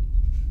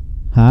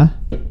 Huh?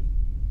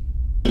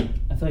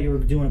 I thought you were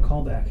doing a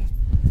callback.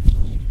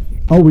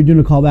 Oh, we're doing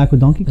a callback with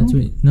Donkey Kong? That's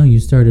right. No,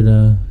 you started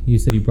you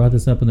said you brought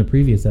this up in the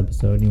previous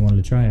episode and you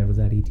wanted to try it. Was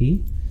that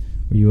E.T.?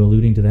 Were you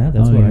alluding to that?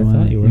 That's what I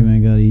thought you were. You might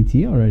got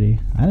E.T. already.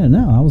 I don't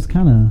know. I was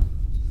kind of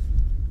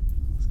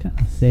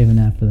saving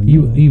that for the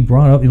movie. You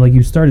brought up, like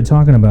you started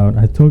talking about,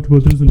 I talked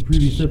about this in the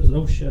previous episode.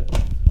 Oh, shit.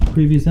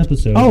 Previous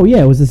episode. Oh,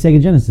 yeah. It was the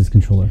Sega Genesis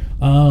controller.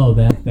 Oh,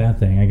 that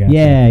thing. I got you.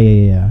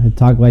 Yeah.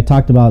 I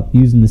talked about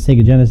using the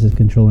Sega Genesis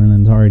controller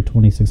in the Atari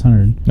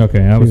 2600.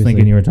 Okay, I was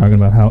thinking you were talking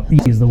about how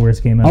E.T. is the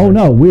worst game ever. Oh,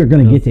 no. We are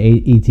going to get to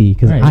E.T.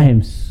 because I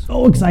am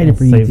so excited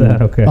for E.T. Save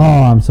that, okay. Oh,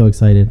 I'm so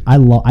excited. I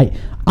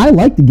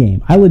like the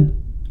game. I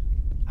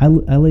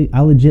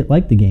legit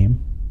like the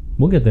game.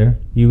 We'll get there.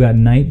 You got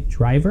Night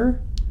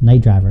Driver?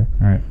 Night Driver.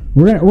 All right.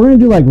 We're gonna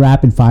do like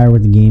rapid fire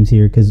with the games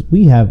here because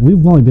we've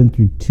only been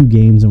through 2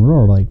 games and we're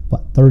all like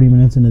 30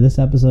 minutes into this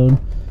episode.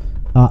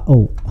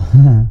 Wrong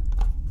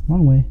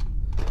way.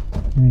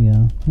 There you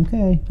go.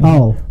 Okay.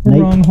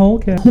 Wrong hole,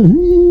 Cap.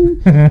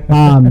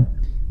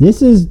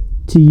 This is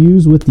to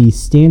use with the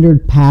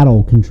standard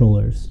paddle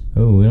controllers.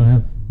 Oh, we don't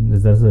have.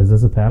 Is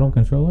this a paddle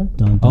controller?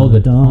 Dun, dun,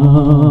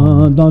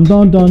 dun, dun,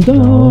 dun, dun, dun.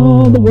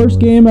 No. The worst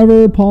game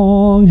ever.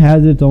 Pong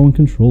has its own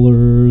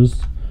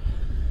controllers.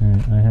 All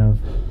right, I have.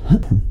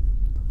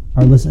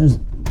 Our listeners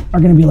are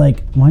gonna be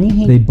like, "Why do you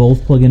hate?" They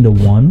both plug into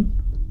one.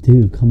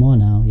 Dude, come on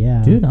now,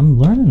 yeah. Dude, I'm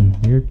learning.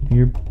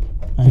 You're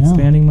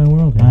expanding my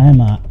world here. I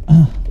am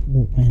oh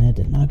man, that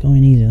did not go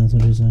in easy. That's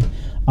what you said.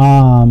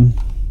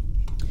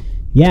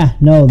 Yeah,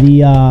 no,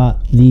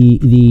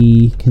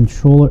 the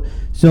controller.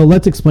 So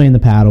let's explain the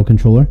paddle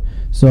controller.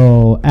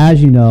 So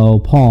as you know,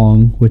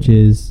 Pong, which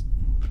is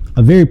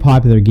a very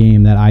popular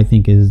game that I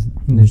think is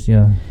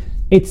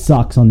it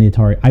sucks on the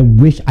Atari. I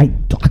wish I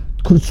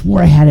could have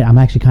swore I had it. I'm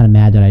actually kind of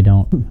mad that I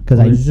don't because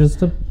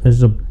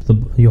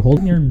you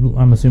hold your,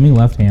 I'm assuming,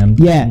 left hand.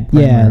 Yeah,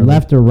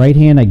 left or right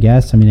hand, I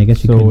guess. I mean, I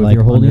guess you could if like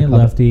you're holding it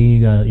lefty,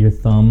 you got your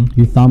thumb.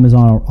 Your thumb is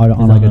on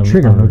like a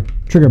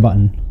trigger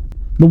button.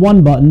 The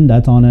one button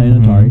that's on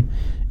an Atari,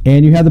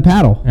 and you have the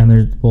paddle. And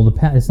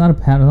it's not a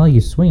paddle. Like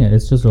you swing it.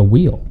 It's just a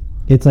wheel.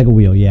 It's like a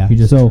wheel, yeah. You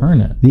just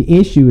turn it. The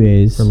issue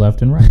is for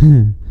left and right.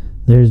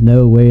 There's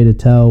no way to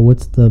tell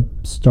what's the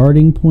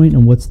starting point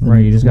and what's the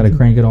right. You just got to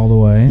crank it all the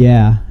way.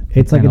 Yeah,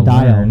 it's like a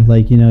dial,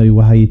 like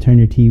how you turn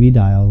your TV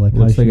dial. Like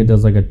looks like it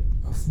does like a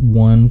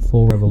 1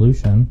 full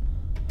revolution.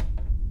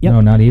 Yep. No,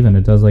 not even.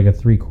 It does like a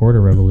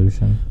 3/4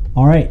 revolution.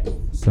 All right.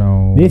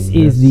 So this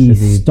is the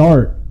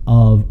start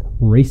of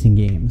racing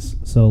games.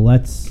 So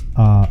let's.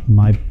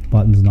 My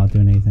button's not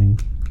doing anything.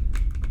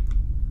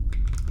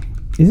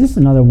 Is this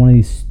another one of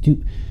these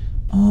stupid?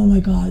 Oh my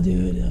god,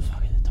 dude!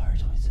 Fucking Atari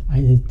toys.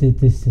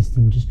 This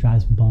system just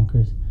drives me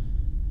bonkers.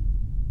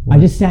 What? I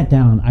just sat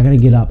down. I gotta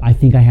get up. I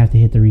think I have to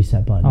hit the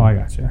reset button. Oh, I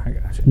got you.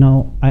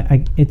 No,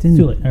 it's in.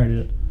 Too late. I already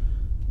did it.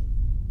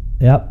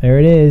 Yep, there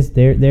it is.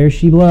 There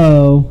she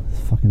blow.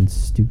 Fucking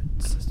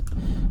stupid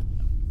system.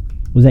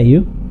 Was that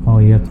you? Oh,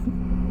 you have to.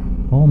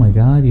 Oh my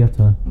god, you have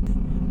to.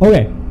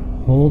 Okay.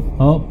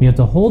 You have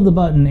to hold the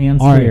button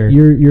and steer. All right,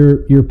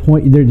 your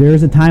point.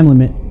 There's a time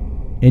limit,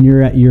 and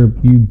you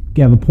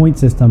have a point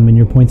system, and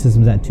your point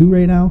system is at 2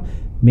 right now.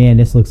 Man,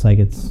 this looks like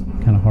it's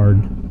kind of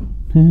hard.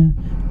 Kind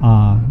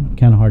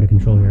of hard to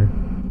control here.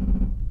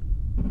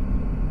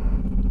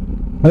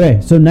 Okay,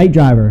 so Night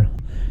Driver.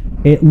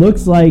 It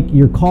looks like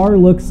your car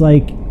looks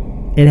like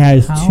it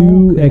has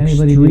two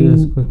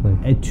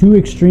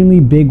extremely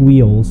big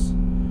wheels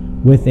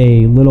with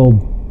a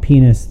little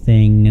penis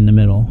thing in the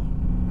middle.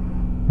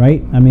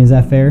 Right? I mean, is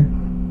that fair?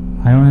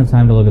 I don't have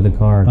time to look at the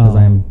car because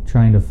I'm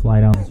trying to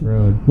fly down this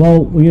road.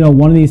 Well,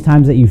 one of these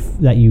times that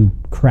you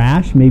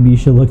crash, maybe you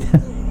should look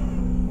at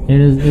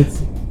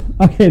It's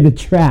okay, the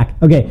track.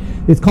 Okay,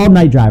 it's called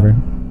Night Driver.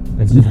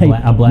 It's just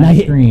a black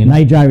screen.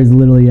 Night Driver is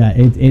literally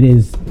it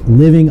is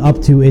living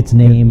up to its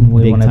name.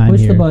 When I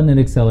push the button, it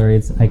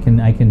accelerates. I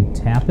can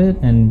tap it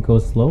and go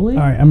slowly.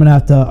 All right, I'm gonna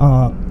have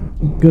to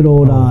good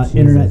old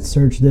internet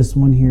search this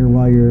one here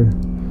while you're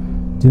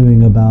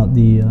doing about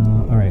the.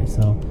 All right,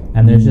 so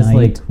and there's just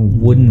like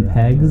wooden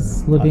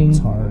pegs looking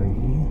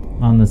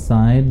Atari on the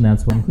side, and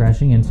that's what I'm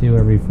crashing into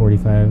every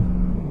 45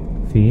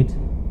 feet.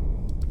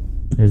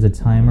 There's a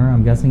timer.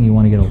 I'm guessing you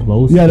want to get a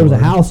low score. Yeah, there was a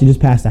house. You just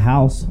passed a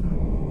house.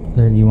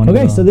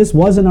 So this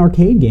was an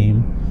arcade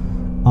game.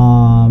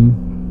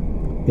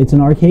 It's an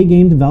arcade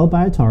game developed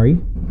by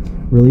Atari,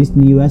 released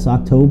in the U.S.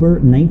 October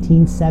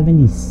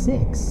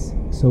 1976.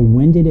 So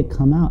when did it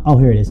come out? Oh,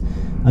 here it is.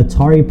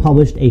 Atari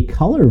published a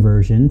color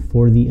version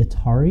for the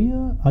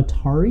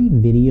Atari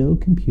Video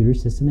Computer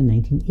System in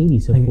 1980.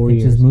 So like 4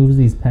 years. It just moves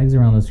these pegs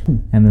around the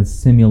screen and then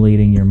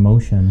simulating your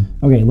motion.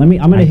 Okay,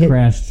 I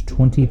crashed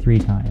 23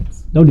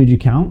 times. Oh, did you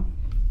count?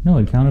 No,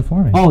 it counted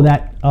for me. Oh,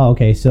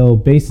 okay. So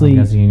basically, I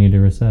guess you need to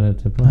reset it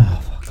to play.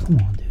 Oh, fuck, come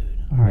on, dude.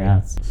 All right.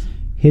 Yeah,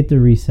 hit the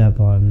reset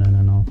button and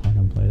then I'll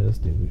fucking play this,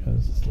 dude,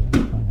 because it's a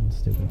fucking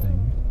stupid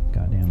thing.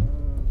 Goddamn.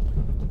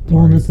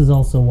 Well, this is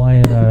also why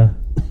it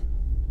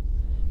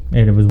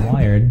was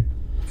wired,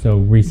 so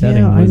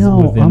resetting was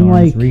within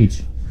arm's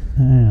reach.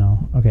 I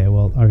know. Okay,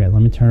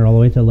 let me turn it all the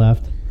way to the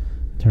left,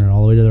 turn it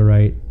all the way to the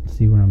right,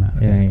 see where I'm at.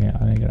 Okay?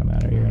 Yeah, it ain't gonna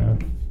matter.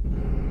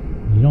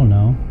 You don't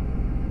know.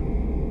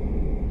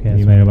 Okay,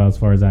 you made about as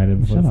far as I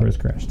did before the first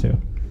crash, too.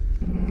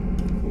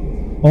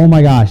 Oh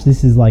my gosh,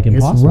 this is like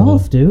impossible.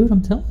 It's rough, dude.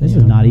 I'm telling you. This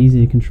is not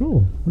easy to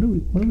control. What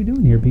are we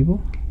doing here,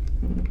 people?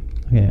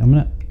 Okay, I'm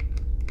gonna...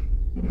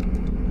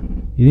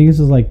 You think this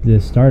is like the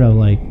start of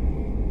like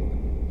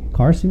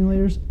car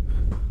simulators?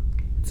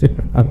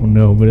 I don't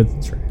know, but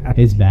it's trash.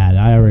 It's bad.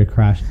 I already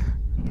crashed.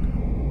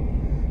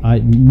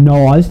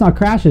 No, it's not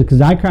crashes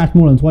because I crashed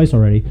more than twice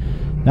already.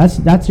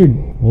 That's your...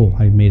 Oh,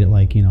 I made it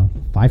like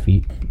 5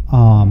 feet.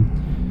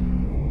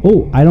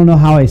 Oh, I don't know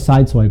how I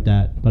sideswiped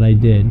that, but I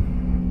did.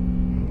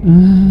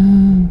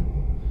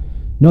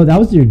 No, that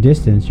was your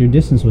distance. Your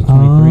distance was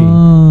 23.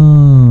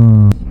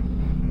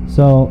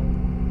 So...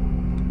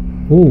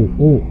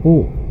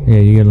 Oh. Yeah,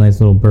 you get a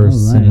nice little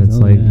burst, and it's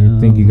like you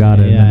think you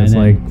got it, and then it's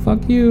like,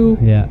 fuck you.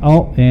 Yeah.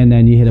 Oh, and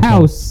then you hit a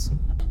house.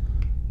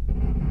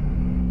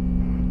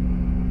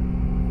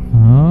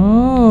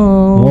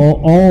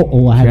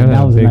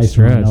 That was a nice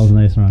run. That was a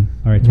nice run.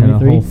 All right,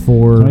 23.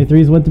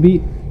 23 is what to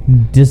beat.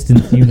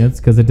 Distance units,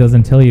 because it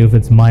doesn't tell you if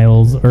it's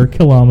miles or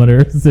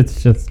kilometers.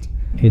 It's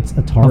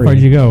Atari. How far did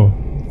you go?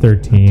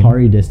 13.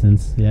 Atari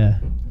distance. Yeah.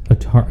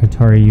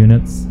 Atari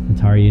units.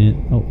 Atari unit.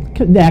 Oh,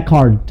 that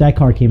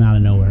car came out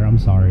of nowhere. I'm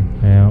sorry.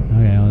 Yeah.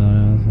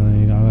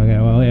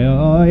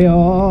 Okay.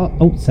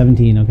 Oh,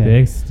 17. Okay.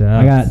 Big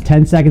stuff. I got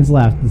 10 seconds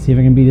left. Let's see if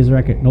I can beat his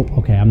record. Nope.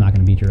 Okay, I'm not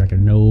going to beat your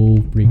record. No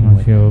freaking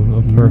way.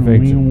 A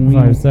perfect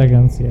 5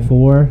 seconds. Yeah.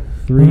 4,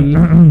 3,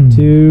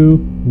 2,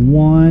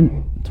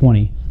 1,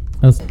 20.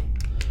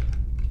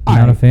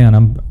 Not a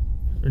fan.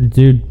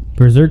 Dude,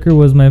 Berserker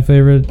was my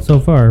favorite so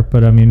far,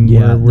 but I mean,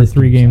 we're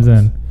 3 games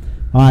in.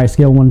 All right,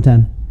 scale 1 to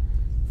 10.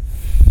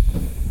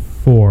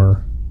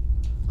 4.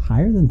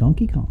 Higher than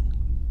Donkey Kong.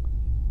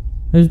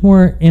 There's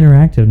more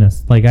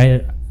interactiveness. Like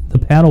the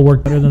paddle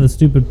worked better than the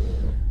stupid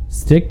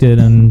stick did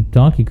in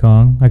Donkey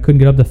Kong. I couldn't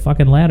get up the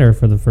fucking ladder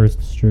for the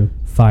first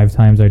 5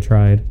 times I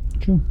tried.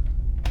 True.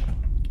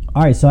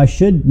 All right, so I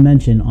should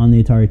mention on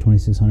the Atari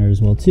 2600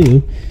 as well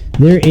too,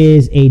 there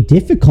is a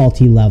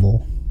difficulty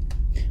level.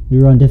 We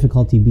were on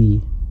difficulty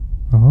B.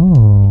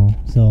 Oh.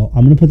 So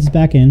I'm gonna put this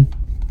back in.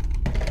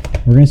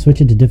 We're gonna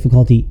switch it to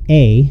difficulty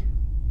A,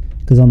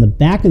 because on the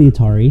back of the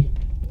Atari,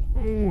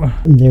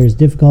 there's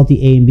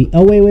difficulty A and B.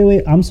 Oh,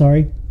 wait. I'm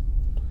sorry.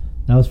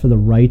 That was for the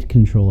right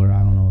controller. I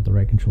don't know what the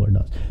right controller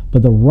does.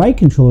 But the right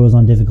controller was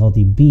on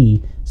difficulty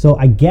B, so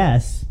I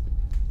guess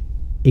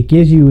it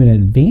gives you an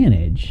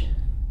advantage.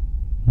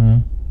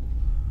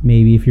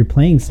 Maybe if you're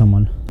playing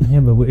someone. Yeah,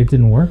 but it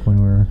didn't work when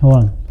we were... Hold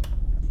on.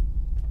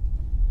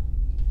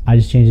 I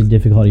just changed it to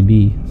difficulty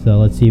B, so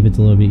let's see if it's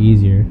a little bit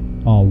easier.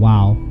 Oh,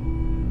 wow.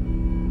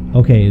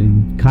 Okay,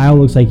 Kyle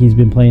looks like he's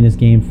been playing this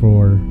game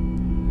for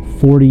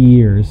 40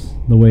 years,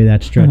 the way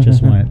that stretch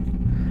just went.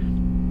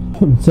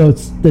 So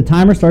the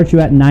timer starts you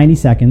at 90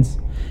 seconds,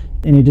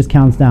 and it just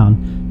counts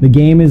down. The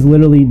game is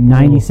literally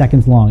 90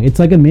 seconds long. It's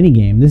like a mini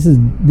game.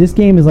 This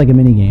game is like a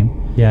mini game.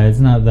 Yeah, it's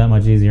not that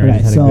much easier. I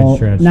just had a good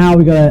stretch. Now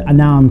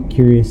I'm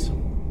curious.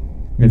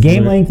 The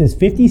game length is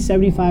 50,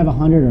 75,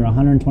 100, or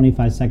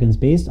 125 seconds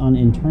based on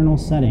internal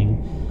setting.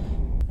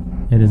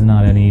 It is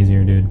not any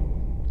easier, dude.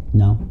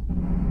 No.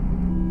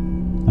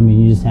 I mean,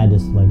 you just had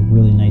this like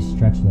really nice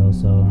stretch though,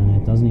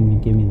 and it doesn't even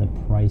give me the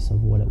price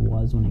of what it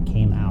was when it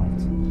came out.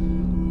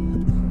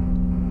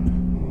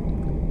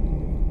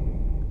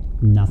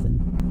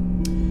 Nothing.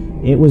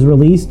 It was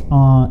released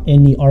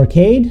in the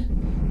arcade,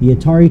 the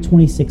Atari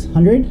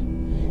 2600,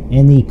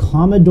 and the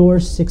Commodore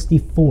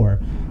 64.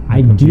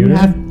 I do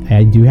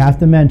have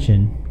to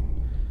mention,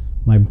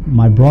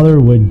 my brother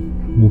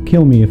will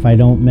kill me if I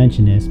don't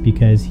mention this,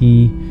 because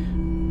he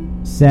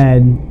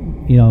said,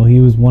 he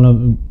was one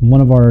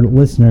of our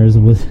listeners.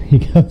 He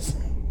goes,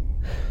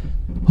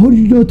 "How did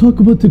you not talk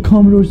about the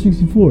Commodore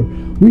 64?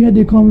 We had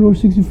the Commodore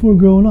 64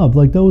 growing up.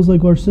 Like that was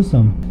like our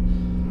system."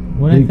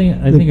 When I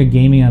think of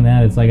gaming on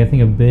that, it's like I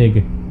think of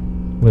Big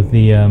with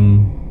the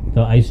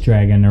Ice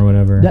Dragon or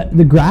whatever.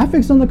 The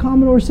graphics on the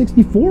Commodore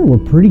 64 were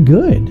pretty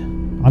good.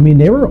 I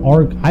mean,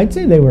 I'd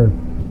say they were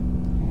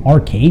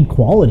arcade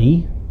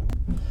quality,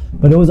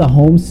 but it was a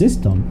home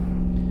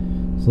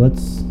system. So let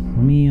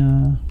me.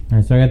 All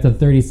right, so I got the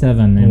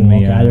 37 in the.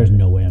 There's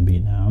no way I'm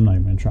beating that. I'm not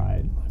even gonna try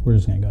it. We're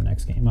just gonna go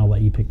next game. I'll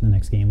let you pick the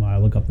next game while I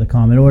look up the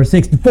Commodore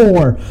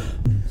 64.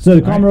 So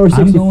the Commodore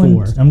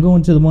 64. I'm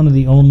going to one of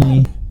the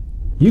only.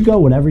 You go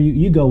whatever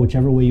you go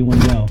whichever way you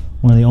want to go.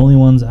 one of the only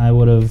ones I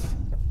would have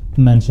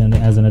mentioned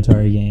as an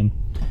Atari game.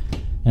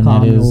 And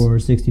Commodore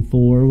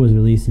 64 was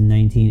released in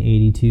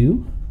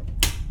 1982.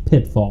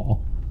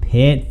 Pitfall.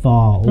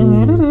 Pitfall.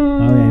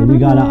 Ooh. Okay, we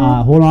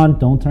gotta hold on.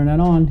 Don't turn that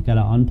on.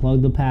 Gotta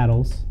unplug the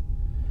paddles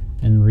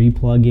and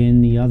replug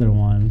in the other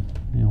one.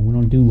 You know, we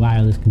don't do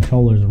wireless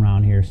controllers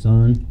around here,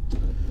 son.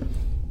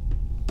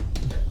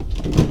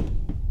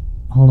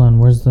 Hold on.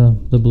 Where's the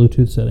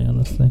Bluetooth setting on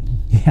this thing?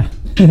 Yeah.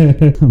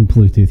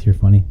 Bluetooth, you're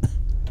funny.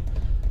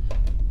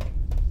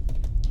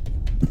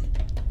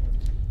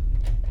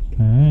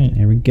 All right,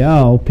 there we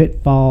go.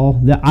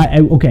 Pitfall.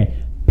 Okay.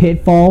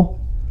 Pitfall.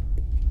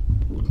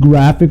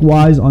 Graphic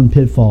wise on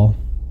Pitfall,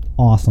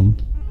 awesome.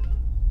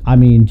 I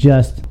mean,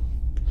 just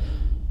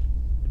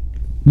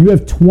you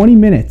have 20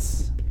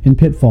 minutes in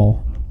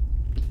Pitfall.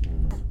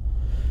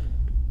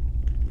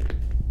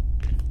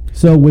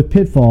 So with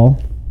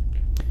Pitfall,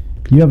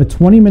 you have a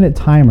 20-minute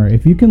timer.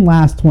 If you can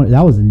last 20,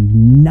 that was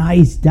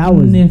nice. That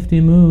was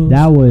nifty move.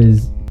 That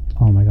was.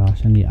 Oh my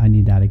gosh, I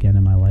need that again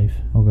in my life.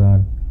 Oh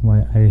God.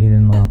 Why he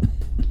didn't lock?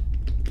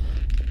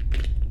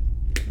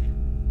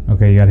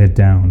 Okay, you gotta hit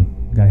down.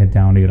 You gotta hit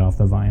down to get off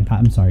the vine.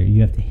 I'm sorry,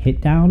 you have to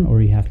hit down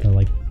or you have to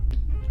like.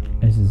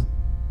 This is.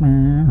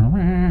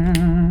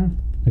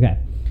 Okay.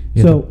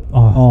 So.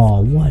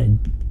 Oh, what a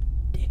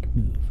dick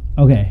move.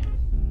 Okay.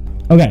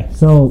 Okay,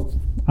 so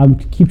I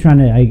keep trying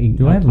to.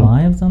 Do I have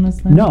lives on this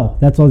thing? No,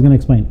 that's what I was gonna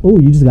explain. Oh,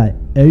 you just got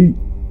 8.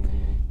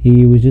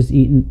 He was just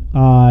eating.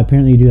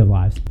 Apparently, you do have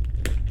lives.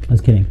 I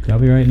was kidding.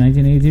 Copyright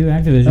 1982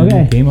 Activision.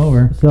 Okay. Game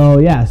over. So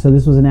yeah, so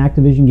this was an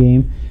Activision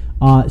game.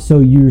 So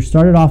you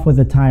started off with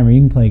a timer. You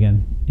can play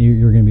again.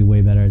 You're going to be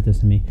way better at this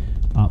than me.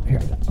 Here.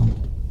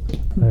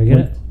 Did I get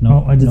it?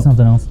 No, I did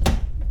something else.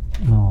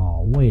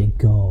 Oh, way to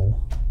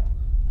go.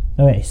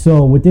 Okay,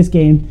 so with this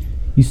game,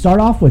 you start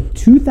off with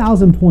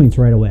 2,000 points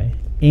right away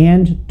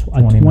and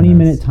a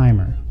 20-minute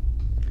timer.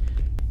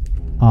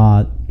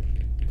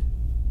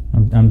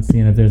 I'm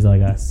seeing if there's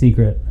like a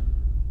secret.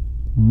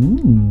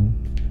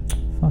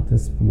 Fuck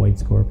this white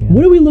scorpion.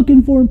 What are we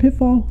looking for in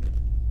Pitfall?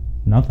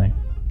 Nothing.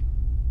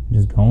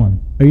 Just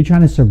going. Are you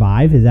trying to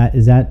survive? Is that?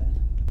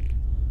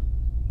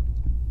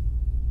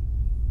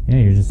 Yeah,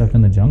 you're just stuck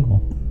in the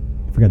jungle.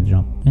 I forgot to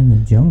jump. In the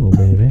jungle,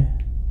 baby.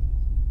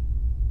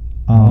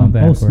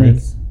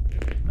 Snakes.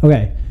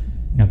 Okay.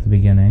 At the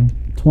beginning.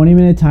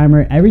 20-minute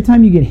timer. Every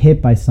time you get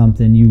hit by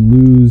something, you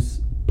lose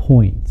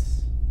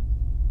points.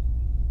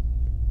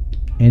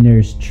 And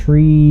there's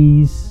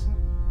trees.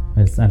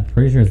 I'm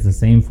pretty sure it's the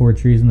same 4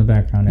 trees in the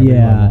background every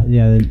level.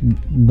 Yeah.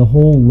 The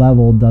whole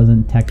level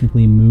doesn't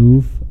technically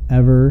move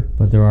ever.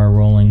 But there are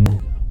rolling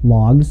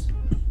logs.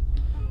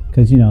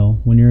 Because,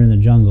 when you're in the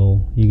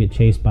jungle, you get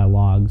chased by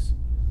logs.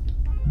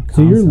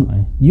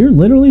 Constantly. So you're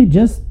literally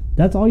just,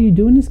 that's all you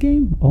do in this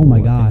game? Oh my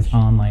gosh. It's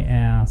on my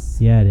ass.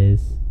 Yeah, it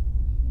is.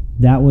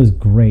 That was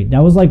great.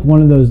 That was like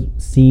one of those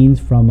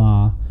scenes from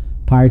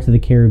Pirates of the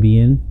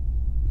Caribbean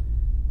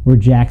where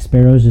Jack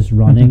Sparrow's just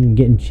running and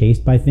getting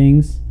chased by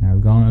things.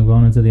 I'm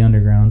going into the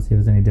underground, see if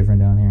there's any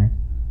different down here.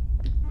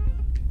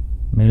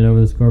 Made it over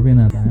the scorpion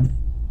that time.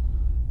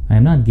 I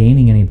am not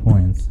gaining any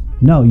points.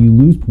 No, you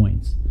lose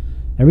points.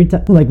 Every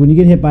time, like when you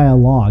get hit by a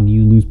log,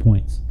 you lose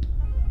points.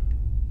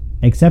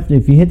 Except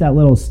if you hit that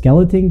little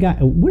skeleton guy.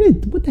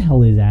 What the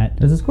hell is that?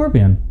 There's a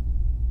scorpion.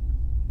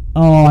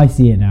 Oh, I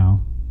see it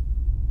now.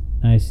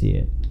 I see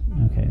it.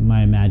 Okay,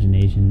 my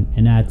imagination.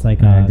 And that's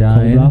like a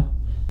cobra.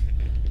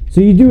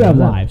 So you do have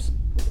lives.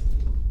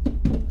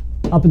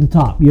 Up at the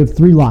top, you have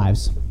 3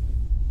 lives.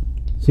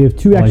 So you have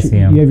 2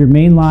 extra. You have your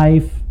main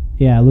life.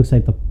 Yeah, it looks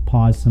like the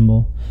pause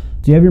symbol.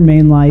 So you have your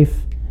main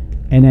life,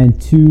 and then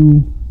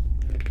 2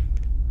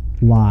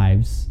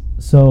 lives.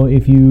 So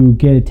if you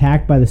get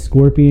attacked by the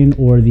scorpion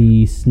or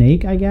the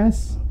snake, I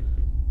guess,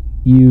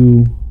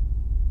 you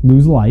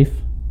lose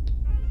life.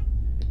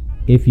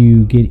 If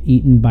you get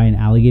eaten by an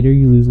alligator,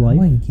 you lose life.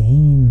 How do I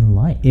gain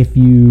life? If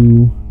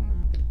you...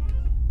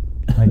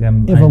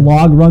 if a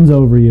log runs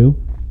over you,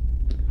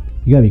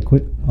 you gotta be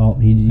quick. Oh,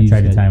 he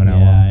tried to time it out.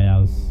 Yeah, that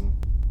was...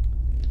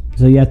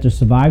 So you have to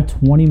survive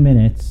 20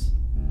 minutes.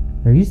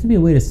 There used to be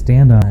a way to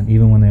stand on it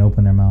even when they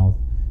open their mouth.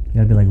 You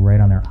gotta be like right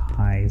on their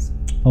eyes.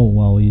 Oh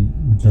well, you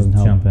just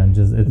jump in.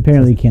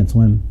 Apparently, you can't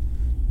swim.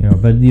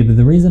 But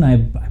the reason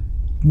I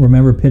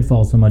remember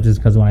Pitfall so much is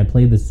because when I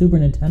played the Super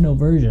Nintendo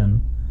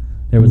version,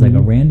 there was like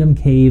a random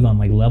cave on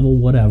like level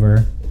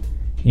whatever,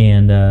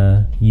 and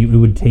it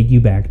would take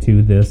you back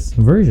to this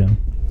version.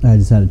 I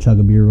just had to chug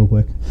a beer real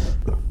quick.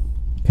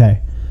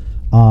 Okay,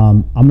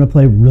 I'm gonna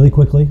play really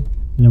quickly,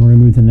 and then we're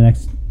gonna move to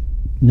the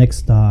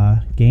next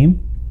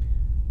game.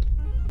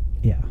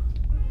 Yeah.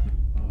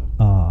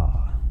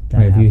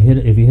 Right,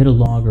 if you hit a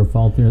log or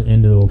fall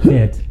into a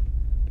pit,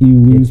 you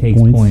lose it takes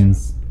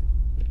points.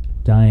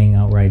 Dying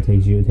outright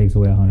takes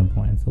away 100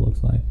 points. It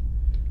looks like.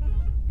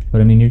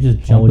 But I mean, you're just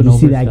jumping over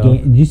stuff.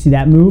 Did you see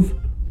that move?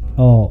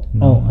 Oh,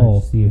 I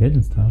just see you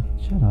hitting stuff.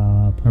 Shut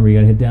up. Remember, you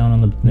gotta hit down on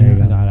the. There you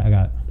go. I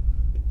got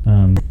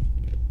it.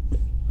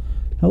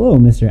 Hello,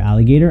 Mr.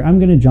 Alligator. I'm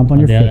gonna jump on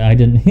your face. I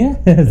didn't. Yeah,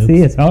 see,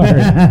 it's hard.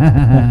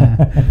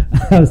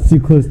 I was too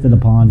close to the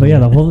pond. But yeah,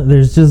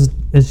 it's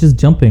just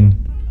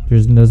jumping.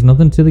 There's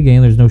nothing to the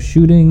game. There's no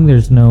shooting.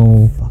 There's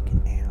no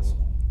fucking asshole.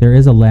 There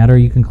is a ladder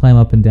you can climb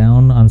up and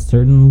down on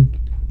certain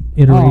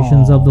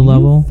iterations of the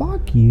level.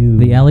 Fuck you.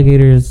 The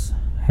alligators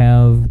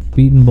have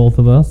beaten both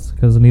of us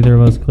because neither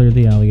of us cleared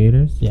the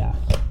alligators. Yeah.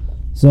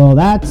 So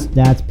that's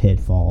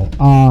Pitfall.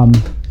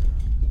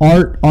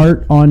 Art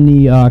on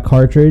the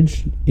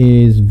cartridge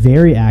is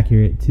very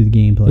accurate to the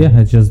gameplay. Yeah,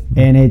 it's just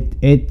and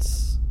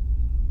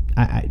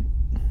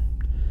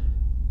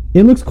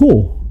it looks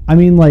cool. I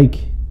mean, like,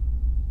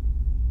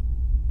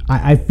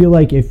 I feel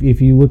like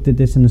if you looked at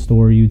this in the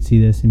store, you'd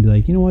see this and be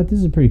like, you know what, this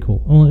is pretty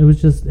cool. Well,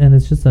 it's just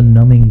a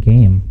numbing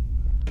game.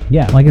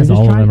 Yeah, well, I guess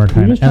all of them are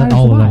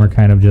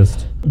kind of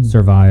just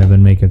survive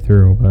and make it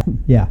through. But.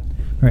 Yeah.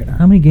 All right.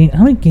 How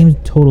many games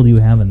total do you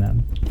have in that?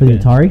 For the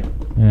Atari?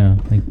 Yeah.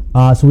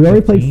 So we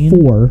already played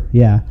 4.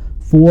 Yeah.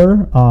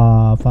 4,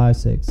 5,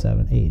 6,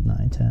 7, 8,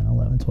 9, 10,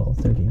 11, 12,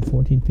 13,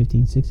 14,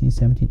 15, 16,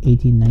 17,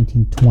 18,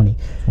 19, 20.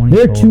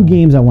 There are 2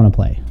 games I want to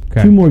play.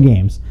 Okay. 2 more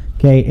games.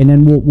 Okay. And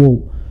then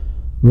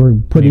we're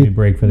putting... Maybe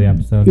break for the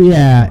episode.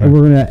 Yeah. Okay. And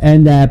we're going to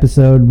end the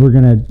episode. We're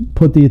going to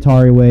put the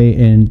Atari away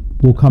and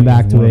we'll come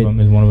back to it.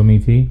 Is one of them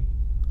ET?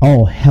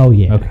 Oh, hell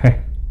yeah.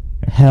 Okay.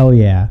 Hell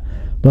yeah.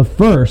 But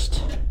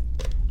first...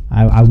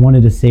 I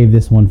wanted to save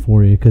this one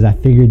for you because I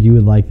figured you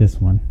would like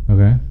this one.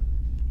 Okay.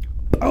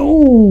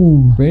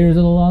 Boom! Raiders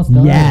of the Lost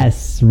Ark.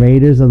 Yes,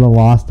 Raiders of the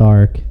Lost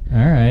Ark. All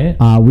right.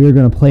 We are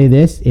going to play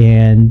this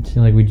and... I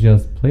feel like we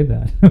just played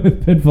that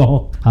with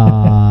Pitfall.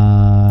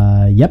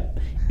 Yep.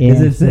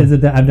 And is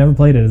it that... I've never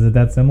played it. Is it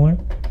that similar?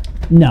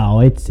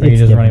 No, it's Are you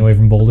just running away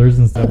from boulders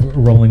instead of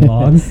rolling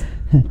logs?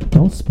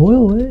 Don't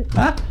spoil it.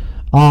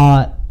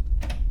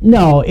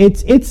 No,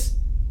 it's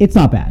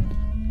not bad.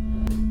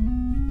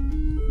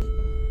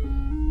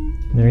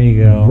 There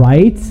you go.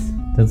 Right?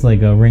 That's like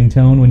a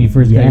ringtone when you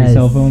first got your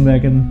cell phone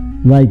back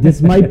in. Like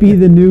this might be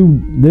the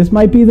new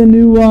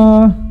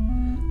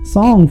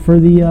song for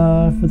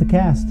the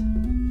cast.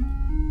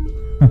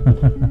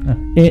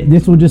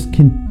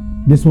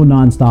 This will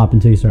non-stop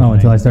until you start playing.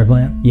 Until I start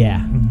playing?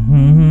 Yeah.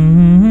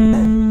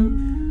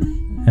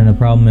 And the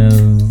problem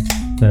is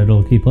that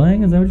it'll keep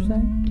playing? Is that what you're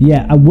saying?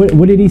 Yeah.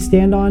 What did he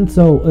stand on?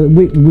 So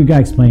we got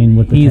to explain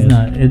what the He's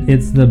not.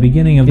 It's the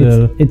beginning of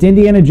It's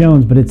Indiana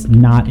Jones, but it's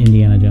not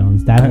Indiana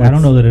Jones. I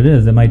don't know that it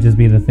is. It might just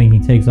be the thing he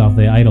takes off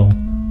the idol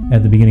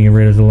at the beginning of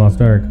Raiders of the Lost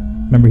Ark.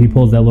 Remember he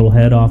pulls that little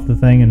head off the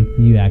thing and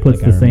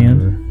puts the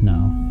sand?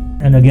 No.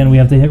 And again, we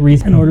have to hit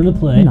reset in order to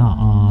play.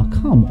 Nuh-uh.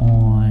 Come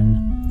on.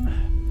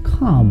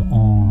 Come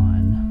on.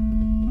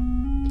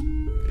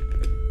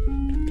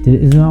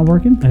 Is it not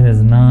working? It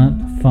is not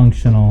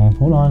functional.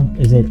 Hold on.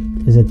 Is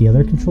it the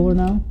other controller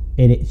now?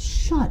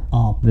 Shut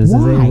up. This is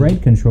a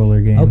right controller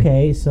game.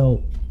 Okay,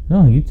 so...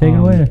 No, you take it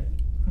away.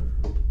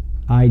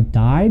 I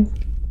died?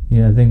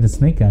 Yeah, I think the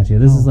snake got you.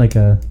 This is like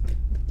a...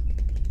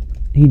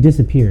 He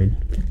disappeared.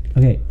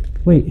 Okay,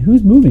 wait,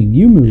 who's moving?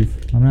 You move.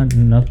 I'm not...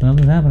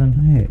 Nothing's happening.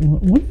 Hey,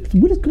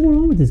 what is going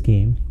on with this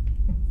game?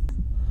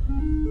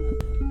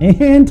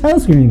 And title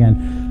screen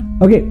again.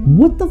 Okay,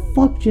 what the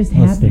fuck just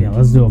happened?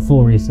 Let's do a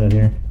full reset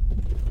here.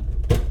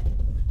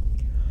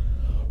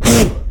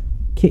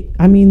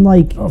 I mean,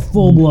 like... A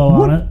full blow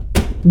on it.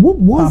 What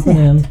was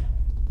Popping that?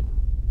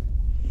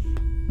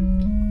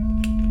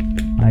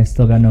 In. I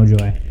still got no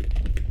joy.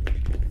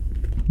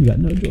 You got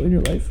no joy in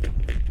your life?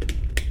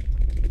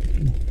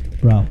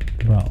 Bro.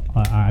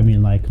 I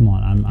mean, like, come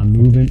on. I'm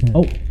moving.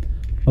 Oh,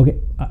 okay.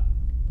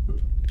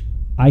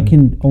 I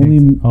can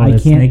only... I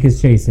can't... snake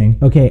is chasing.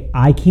 Okay,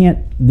 I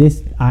can't...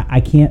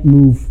 I can't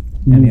move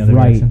Any other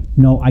right. direction?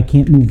 No, I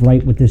can't move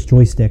right with this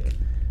joystick.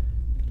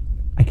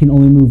 I can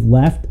only move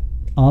left,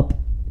 up,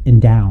 and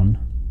down.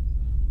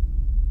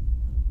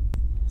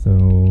 So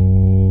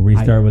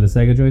restart with a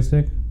Sega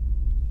joystick?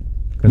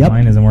 Because Yep.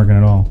 mine isn't working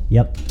at all.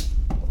 Yep.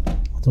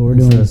 That's what we're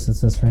doing. It's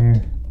this right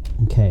here.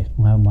 Okay,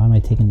 why am I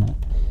taking that?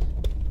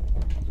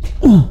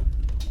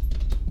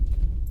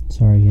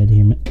 Sorry, you had to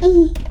hear me.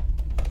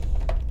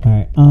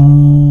 Alright,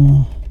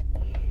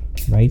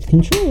 right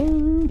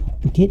controller.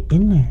 Get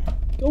in there.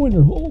 Go in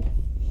your hole.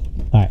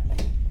 Alright.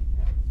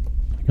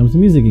 Here comes the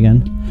music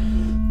again.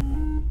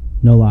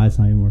 No lie, it's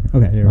not even working.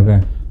 Okay, here we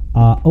go.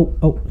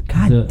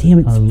 God damn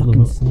it,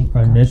 fucking snake.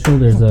 Initial,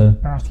 there's a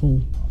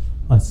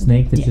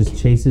snake that just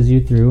chases you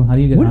through. How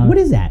do you get out? What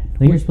is that? I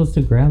think you're supposed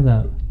to grab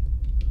that.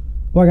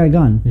 Oh, I got a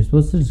gun. You're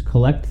supposed to just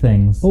collect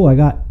things. Oh, I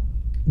got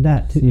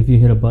that too. See if you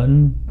hit a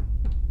button.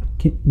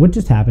 What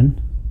just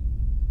happened?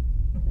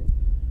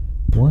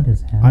 What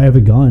is happening? I have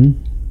a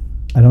gun.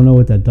 I don't know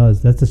what that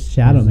does. That's a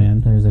shadow, man.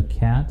 There's a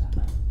cat.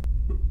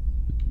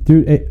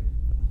 Dude,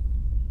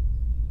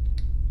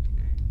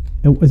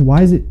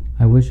 why is it...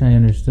 I wish I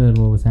understood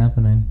what was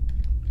happening.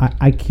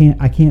 I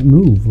can't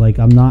move. Like,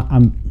 I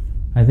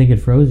think it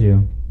froze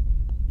you.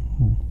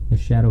 The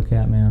shadow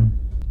cat, man.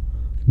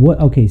 What?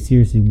 Okay,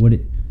 seriously,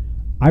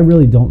 I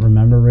really don't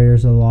remember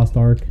Raiders of the Lost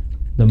Ark.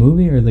 The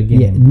movie or the game?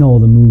 Yeah, no,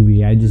 the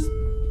movie.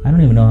 I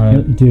don't even know how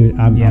to... Dude,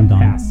 I'm done.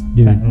 Pass.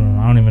 Dude. I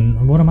don't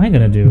even... What am I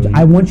going to do?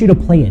 I want you to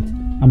play it.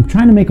 I'm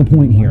trying to make a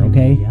point here,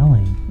 okay?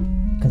 Yelling.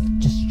 Because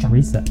just shut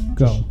Reset.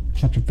 Go.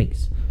 Shut your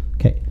face.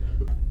 Okay.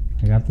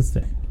 I got the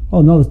stick.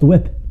 Oh, no, that's the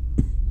whip.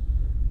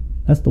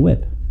 That's the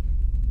whip.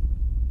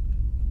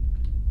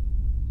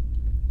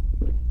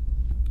 I'm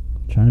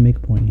trying to make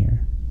a point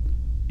here.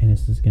 And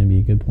this is going to be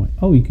a good point.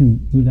 Oh, you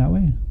can move that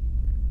way?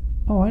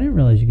 Oh, I didn't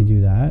realize you could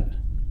do that.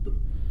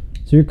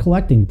 So you're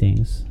collecting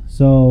things.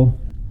 So,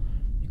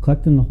 you're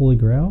collecting the Holy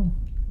Grail?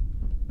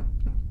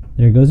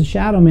 There goes the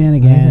Shadow Man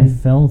again. I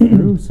fell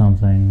through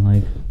something.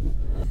 Like,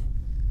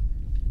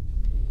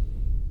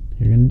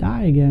 you're going to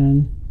die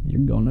again.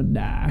 You're going to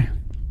die.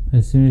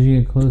 As soon as you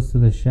get close to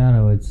the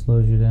shadow, it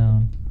slows you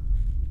down.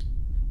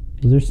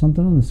 Was there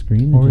something on the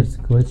screen? Or it's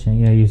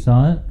glitching. Yeah, you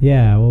saw it?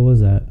 Yeah, what was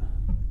that?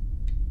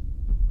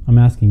 I'm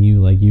asking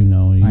you like you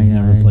know. You've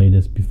never played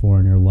this before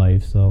in your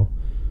life, so...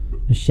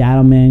 The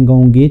Shadow Man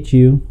gonna get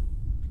you.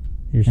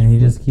 And he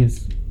just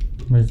keeps...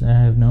 I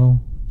have no...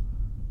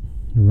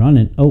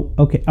 Running. Oh,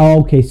 okay.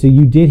 Oh, okay, so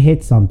you did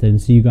hit something,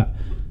 so you got...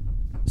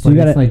 So but you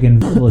got it's like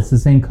invisible. It's the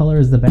same color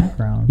as the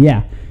background.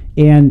 Yeah,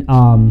 and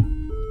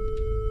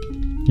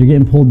you're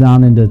getting pulled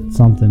down into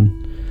something.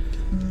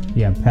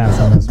 Yeah, pass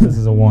on this. This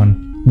is a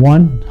 1.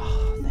 1?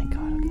 Oh, thank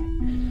God,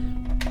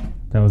 okay.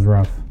 That was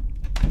rough.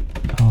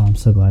 Oh, I'm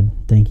so glad.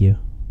 Thank you.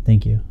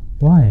 Thank you.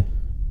 Why?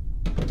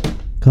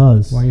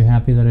 Because... Why are you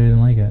happy that I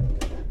didn't like it?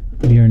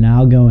 We are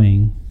now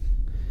going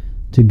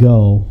to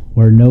go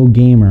where no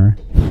gamer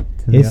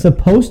is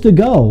supposed to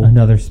go.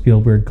 Another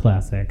Spielberg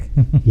classic.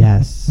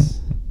 Yes.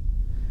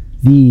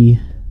 The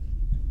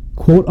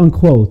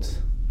quote-unquote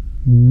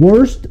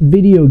worst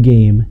video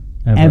game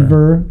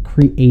ever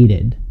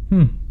created.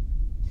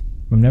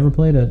 I've never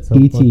played it, so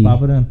E.T. let's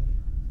pop it in.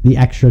 The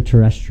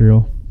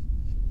Extraterrestrial.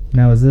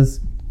 Now, is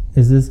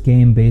this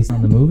game based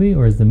on the movie,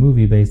 or is the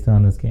movie based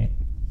on this game?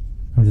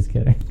 I'm just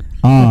kidding.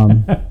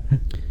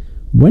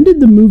 When did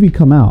the movie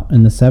come out?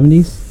 In the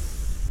 70s?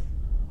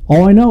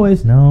 All I know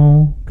is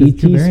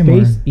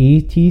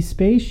E.T.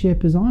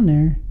 spaceship is on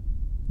there.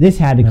 This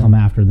had to come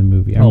after the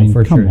movie. I mean,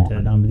 for come sure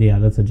on. it did. Yeah,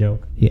 that's a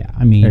joke. Yeah,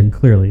 I mean, And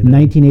clearly it did.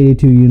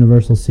 1982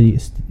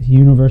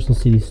 Universal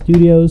City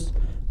Studios.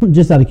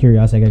 Just out of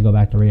curiosity, I gotta go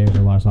back to Raiders of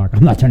the Lost Ark.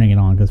 I'm not turning it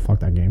on because fuck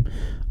that game.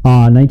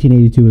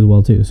 1982 as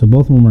well too. So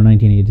both of them were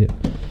 1982.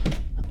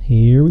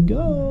 Here we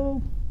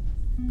go.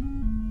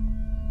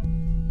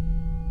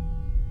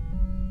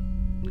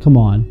 Come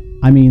on.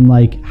 I mean,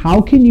 like,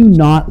 how can you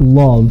not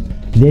love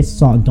this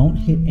song? Don't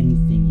hit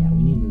anything yet.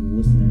 We need the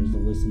listeners to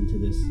listen to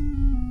this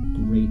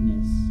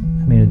greatness.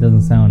 I mean, it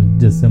doesn't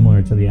sound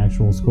dissimilar to the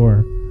actual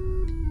score.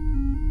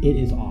 It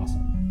is awesome.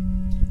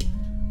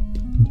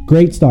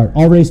 Great start.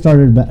 Already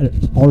started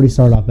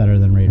off better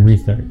than Raiders.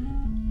 Restart.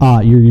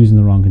 You're using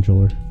the wrong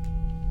controller.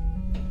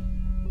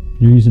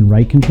 You're using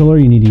right controller.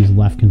 You need to use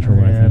left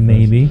controller. I think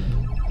maybe.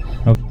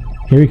 Okay.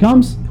 Here he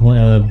comes.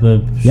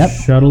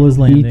 The shuttle is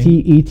landing.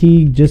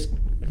 E.T. just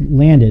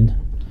landed.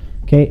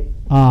 Okay.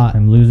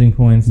 I'm losing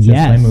points just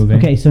by moving.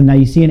 Okay, so now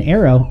you see an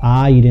arrow.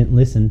 You didn't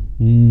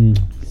listen.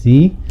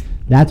 See?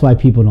 That's why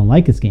people don't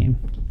like this game.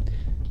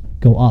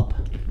 Go up.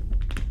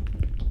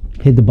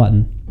 Hit the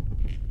button.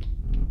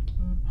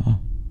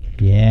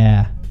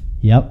 Yeah.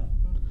 Yep.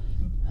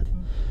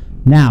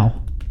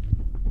 Now,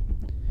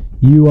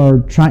 you're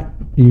trying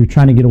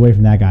to get away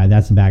from that guy.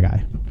 That's the bad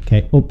guy.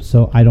 Okay. Oops.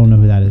 So I don't know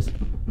who that is.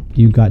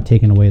 You got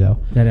taken away though.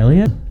 Is that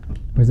Elliot?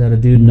 Or is that a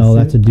dude in a suit? No,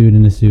 that's a dude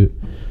in a suit.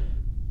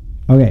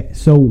 Okay.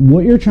 So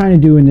what you're trying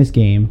to do in this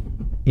game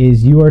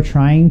is you are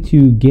trying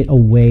to get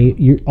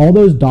away. All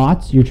those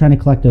dots. You're trying to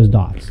collect those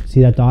dots.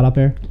 See that dot up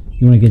there?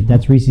 You want to get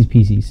that's Reese's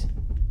Pieces.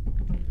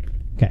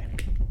 Okay.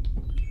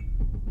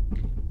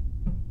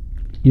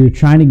 You're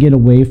trying to get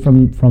away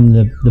from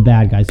the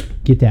bad guys.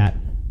 Get that.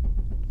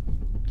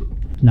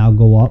 Now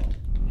go up.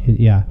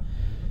 Yeah.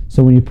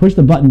 So when you push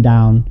the button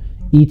down,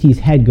 E.T.'s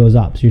head goes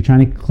up. So you're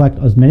trying to collect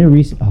as many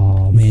Reese's.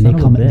 Oh man,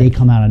 they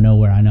come out of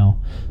nowhere. I know.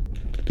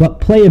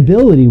 But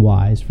playability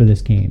wise for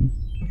this game,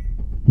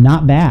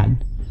 not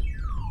bad.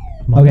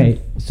 Okay,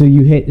 so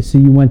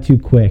you went too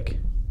quick.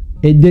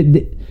 It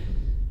did.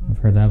 I've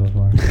heard that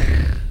before.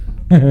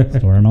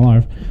 Story of my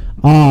life.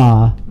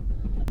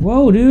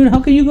 Whoa, dude!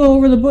 How can you go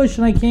over the bush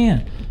and I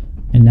can't?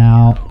 And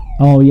now,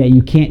 oh yeah,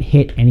 you can't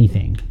hit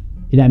anything.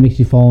 That makes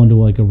you fall into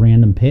like a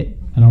random pit.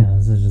 Yeah,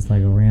 this is just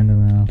like a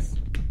random house.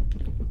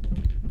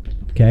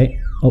 Okay.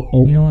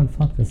 Oh. You know what?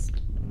 Fuck this.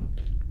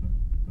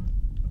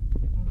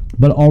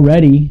 But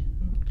already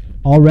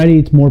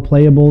it's more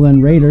playable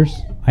than Raiders.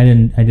 I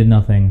did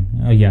nothing.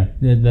 Oh yeah,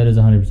 that is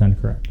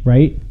 100% correct.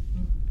 Right?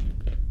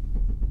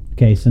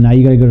 Okay, so now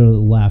you gotta go to the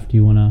left.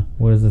 You wanna...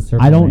 What is the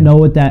circle? I don't know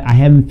what that... I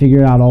haven't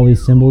figured out all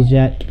these symbols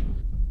yet.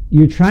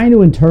 You're trying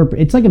to interpret...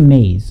 It's like a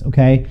maze,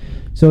 okay?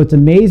 So it's a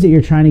maze that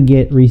you're trying to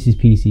get Reese's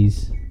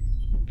Pieces.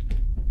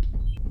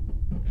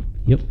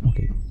 Yep,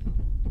 okay.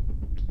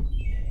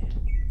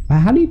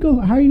 How are you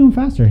going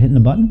faster? Hitting the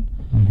button?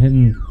 I'm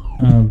hitting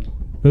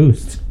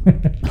boost.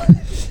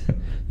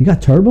 You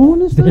got turbo on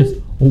this thing?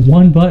 There's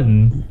one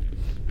button.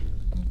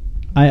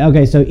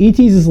 Okay, so ET's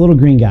this little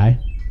green guy.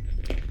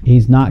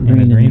 He's not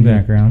green. In a green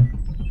background.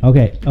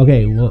 Okay,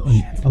 well,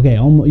 okay,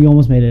 you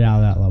almost made it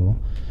out of that level.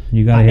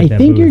 You gotta hit that I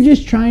think boost. you're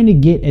just trying to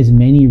get as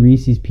many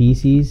Reese's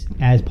Pieces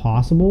as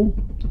possible.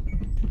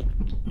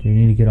 Do you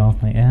need to get off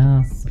my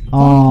ass? Fuck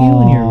Oh, you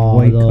and your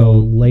white the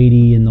coat.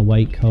 lady in the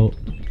white coat.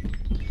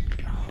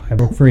 I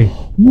broke free.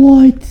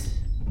 What?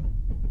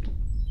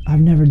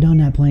 I've never done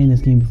that playing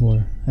this game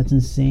before. That's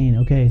insane.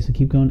 Okay, so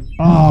keep going.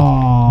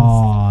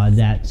 Oh,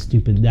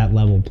 that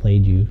level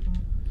played you.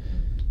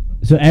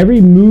 So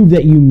every move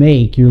that you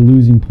make, you're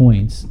losing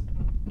points.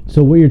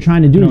 So what you're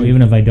trying to do is...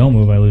 even if I don't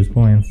move, I lose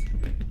points.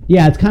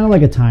 Yeah, it's kind of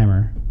like a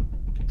timer.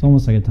 It's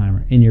almost like a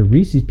timer. And your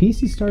Reese's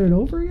Pieces started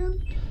over again?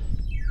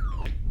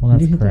 Well,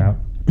 that's crap.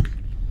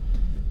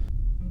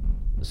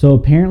 So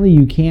apparently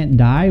you can't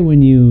die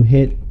when your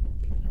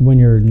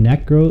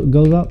neck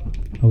goes up?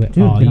 Okay.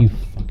 Dude, oh, you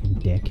fucking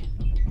dick.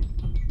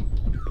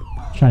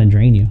 Trying to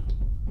drain you.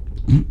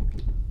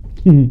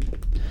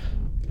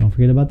 Don't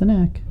forget about the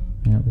neck.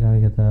 Yeah, we gotta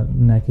get that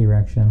neck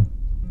erection.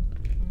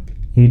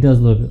 He does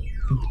look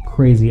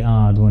crazy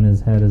odd when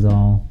his head is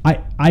all...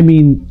 I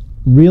mean,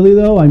 really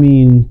though,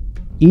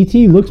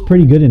 E.T. looks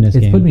pretty good in this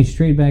game. It's put me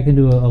straight back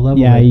into a level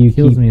Yeah, that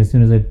kills me as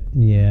soon as I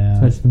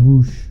touch the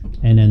moosh.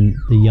 And then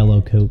the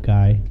yellow coat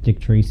guy, Dick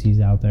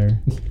Tracy's out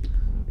there.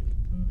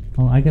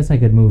 Well, I guess I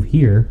could move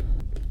here.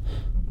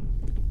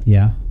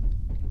 Yeah.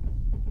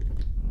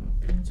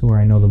 To where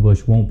I know the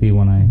bush won't be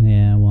when I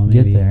maybe,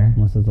 get there.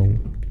 Unless it's a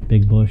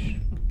big bush.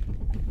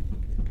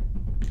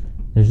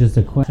 There's just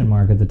a question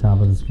mark at the top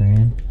of the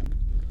screen.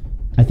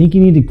 I think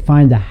you need to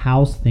find the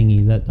house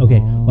thingy. Okay,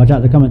 watch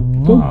out, they're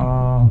coming. Go.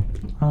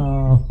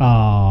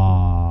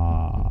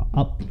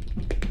 Up,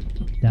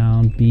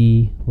 down,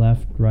 B,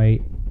 left,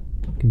 right.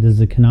 Does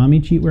the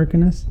Konami cheat work in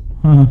this?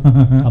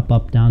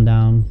 Up,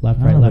 down,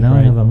 left, right, left, now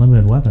right. I have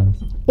unlimited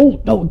weapons. Oh,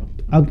 no.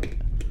 Okay.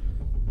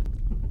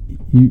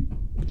 This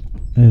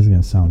is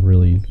going to sound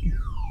really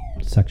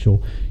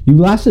sexual. You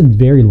lasted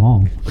very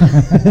long.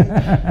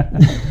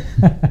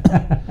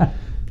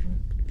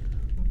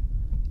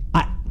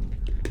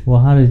 Well,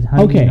 how did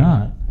you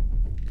not?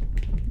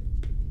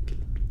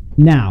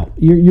 Now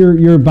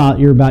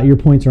your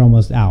points are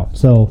almost out.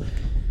 So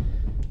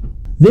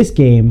this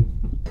game,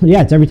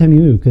 yeah, it's every time you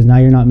move because now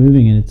you're not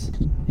moving and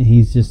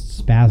he's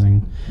just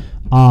spazzing.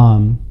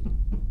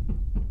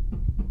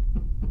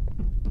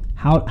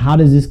 How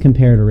does this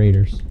compare to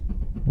Raiders?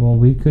 Well,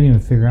 we couldn't even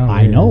figure out.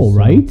 I know,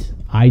 right?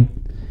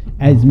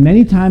 As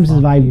many times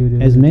as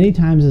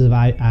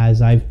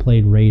I've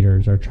played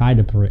Raiders or tried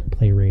to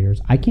play Raiders,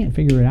 I can't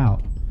figure it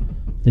out.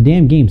 The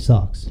damn game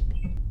sucks.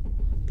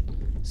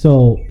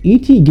 So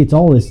E.T. gets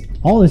all this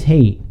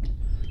hate.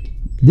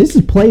 This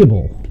is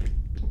playable,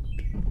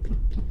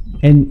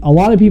 and a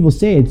lot of people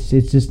say it's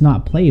just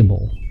not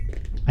playable.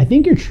 I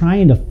think you're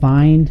trying to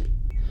find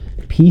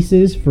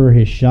pieces for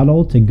his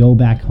shuttle to go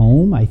back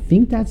home. I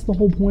think that's the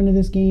whole point of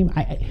this game.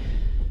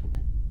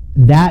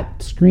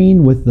 That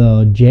screen with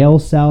the jail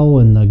cell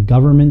and the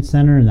government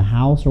center and the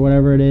house or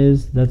whatever it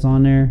is that's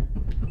on there,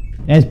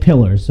 it has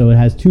pillars. So it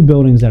has two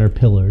buildings that are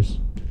pillars.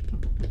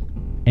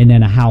 And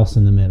then a house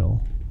in the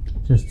middle.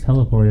 Just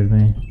teleported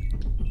me.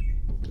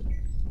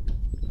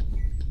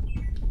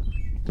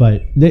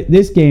 But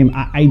this game,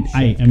 I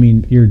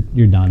mean,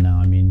 you're done now.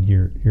 I mean,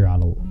 you're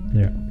out of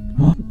there.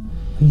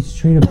 He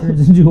straight up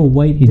turns into a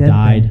white. He dead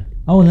died. thing.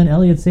 Oh, and then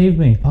Elliot saved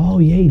me. Oh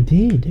yeah, he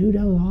did, dude.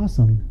 That was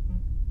awesome.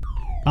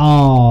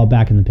 Oh,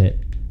 back in the pit.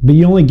 But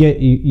you only get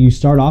you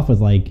start off with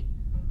like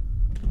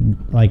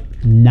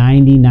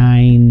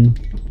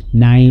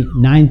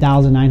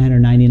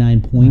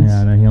 9,999 points.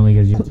 Yeah, no, he only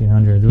gives you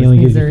 200. Which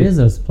means there is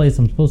a place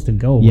I'm supposed to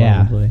go.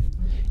 Yeah, probably.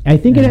 I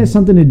think it has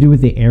something to do with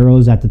the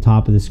arrows at the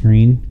top of the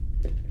screen.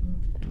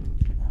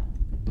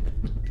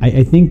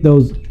 I think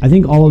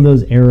all of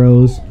those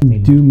arrows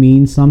do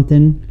mean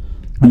something.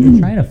 I'm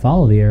trying to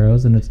follow the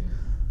arrows, and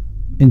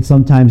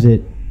sometimes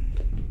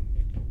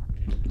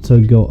so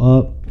go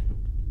up.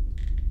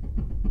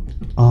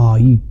 Oh,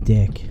 you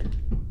dick.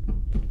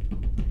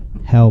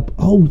 Help.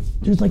 Oh,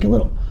 there's like a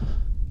little...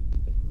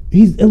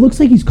 It looks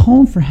like he's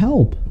calling for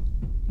help.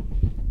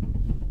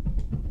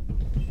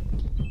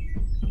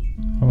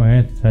 Oh,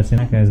 I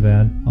think that guy's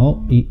bad.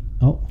 Oh,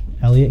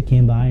 Elliot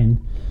came by and...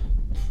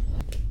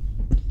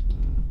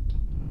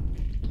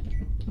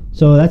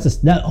 So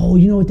oh,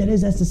 you know what that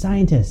is? That's the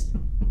scientist.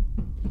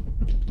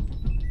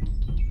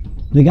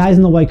 The guys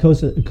in the white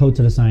coats are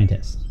the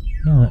scientists.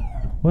 Yeah,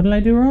 what did I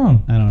do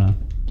wrong? I don't know.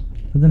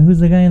 But then who's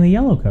the guy in the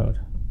yellow coat?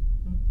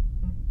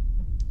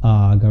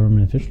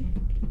 Government official.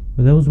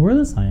 But those were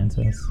the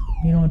scientists.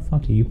 You know what?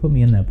 Fuck you. You put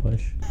me in that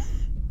bush.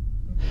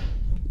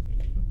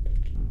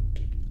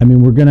 I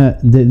mean, we're gonna.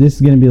 This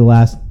is gonna be the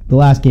last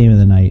game of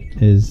the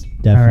night. Is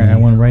definitely. All right, I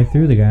went right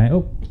through the guy.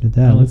 Oh,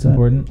 that looks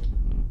important.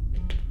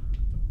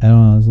 I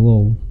don't know. There's a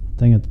little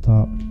thing at the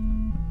top.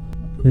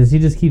 Does he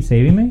just keep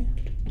saving me?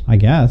 I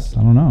guess.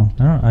 I don't know.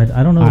 I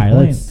don't know the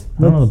point.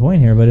 I don't know the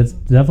point here, but it's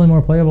definitely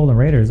more playable than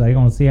Raiders. I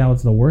don't see how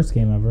it's the worst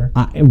game ever.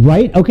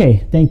 Right?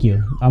 Okay. Thank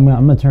you. I'm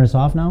gonna turn this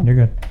off now. You're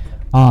good.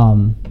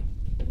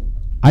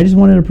 I just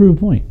wanted to prove a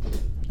point.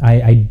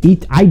 I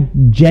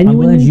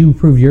genuinely. I'm glad you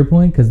proved your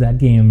point because that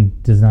game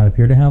does not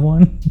appear to have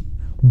one,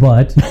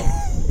 but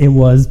it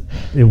was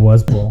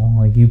full.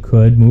 Like you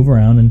could move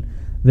around, and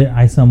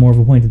I saw more of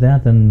a point to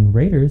that than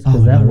Raiders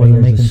because that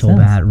wasn't making sense. So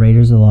bad.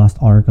 Raiders of the Lost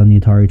Ark on the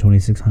Atari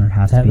 2600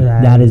 has to be.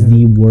 That is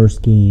the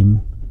worst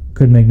game.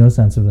 Could make no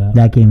sense of that.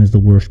 That game is the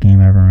worst game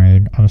ever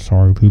made. I'm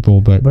sorry,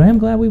 people, but I am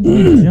glad we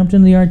jumped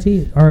in the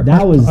RT.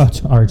 That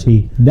was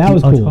RT. That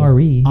was cool.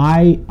 Atari.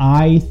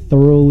 I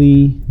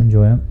thoroughly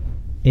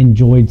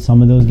enjoyed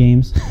some of those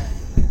games.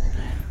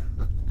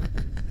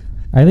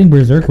 I think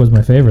Berserk was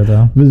my favorite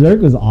though.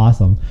 Berserk was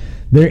awesome.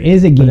 There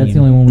is a game. But that's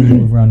the only one where you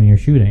move around and you're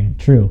shooting.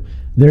 True.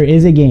 There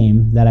is a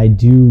game that I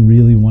do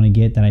really want to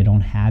get that I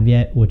don't have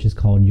yet, which is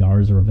called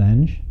Yar's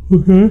Revenge.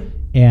 Mm-hmm.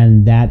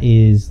 And that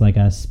is like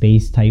a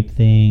space type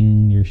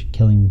thing. You're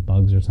killing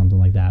bugs or something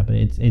like that. But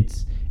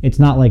it's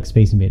not like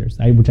Space Invaders,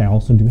 which I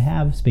also do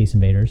have Space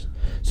Invaders.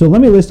 So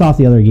let me list off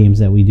the other games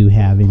that we do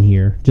have in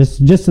here, just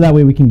so that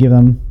way we can give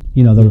them,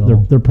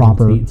 their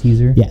proper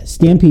teaser. Yeah,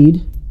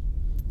 Stampede.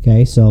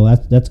 Okay, so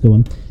that's a good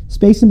one.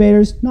 Space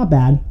Invaders, not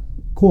bad.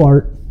 Cool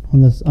art on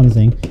the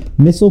thing.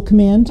 Missile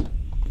Command.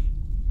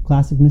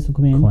 Classic Missile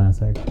Command.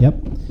 Classic. Yep.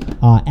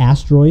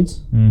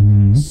 Asteroids.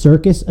 Mm-hmm.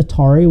 Circus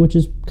Atari, which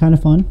is kind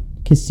of fun.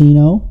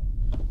 Casino.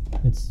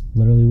 It's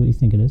literally what you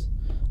think it is.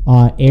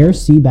 Air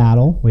Sea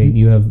Battle. Wait,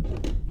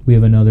 we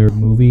have another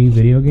movie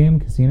video game,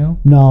 Casino?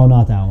 No,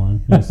 not that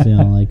one. Just,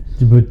 like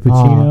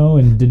Pacino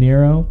and De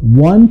Niro.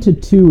 1 to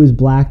 2 is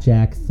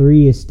blackjack,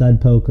 3 is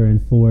stud poker,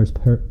 and 4 is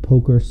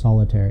poker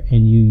solitaire.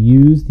 And you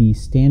use the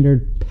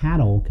standard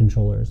paddle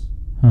controllers.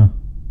 Huh.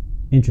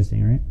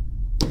 Interesting, right?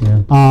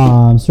 Yeah.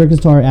 Circus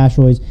Atari,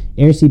 Asteroids,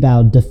 Air Sea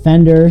Battle,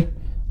 Defender.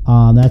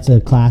 That's a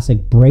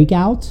classic.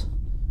 Breakout.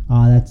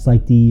 That's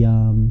like the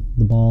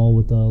ball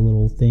with the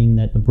little thing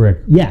that... The brick.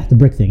 Yeah, the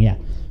brick thing, yeah.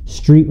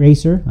 Street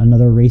Racer,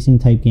 another racing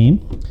type game.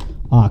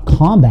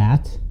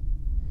 Combat.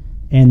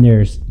 And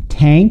there's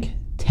Tank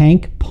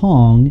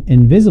Pong,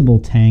 Invisible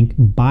Tank,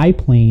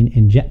 Biplane,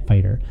 and Jet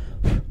Fighter.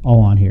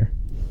 All on here.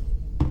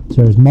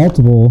 So there's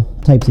multiple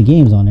types of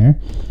games on there,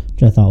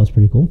 which I thought was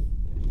pretty cool.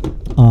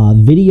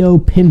 Video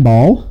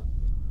Pinball.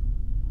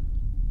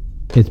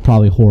 It's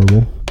probably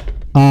horrible.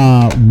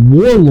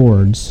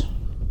 Warlords.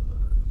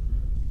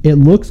 It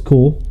looks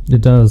cool.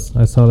 It does.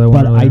 I saw that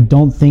one. But I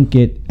don't think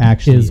it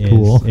actually is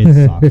cool. It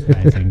sucks,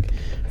 I think.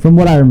 From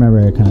what I remember,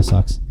 it kind of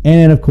sucks. And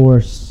then, of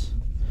course,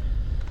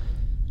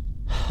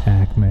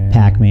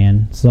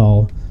 Pac-Man.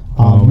 So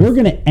we're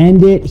going to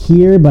end it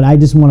here, but I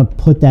just want to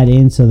put that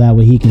in so that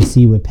way he can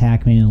see what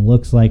Pac-Man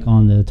looks like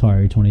on the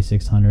Atari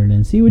 2600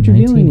 and see what you're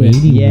dealing with.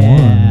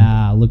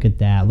 Yeah, look at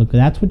that.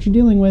 That's what you're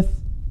dealing with.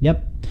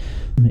 Yep.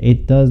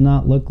 It does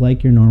not look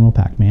like your normal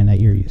Pac-Man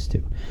that you're used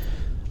to.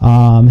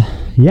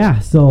 Yeah,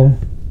 so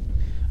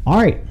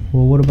all right.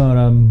 Well, what about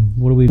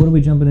what are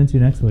we jumping into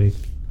next week?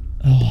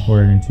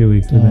 Or in 2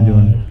 weeks we've been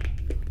doing.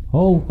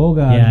 Oh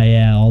god.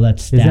 Yeah, all that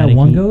static. Is that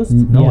one ghost?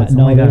 No, yeah,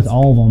 no, there's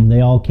all of them.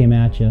 They all came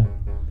at you.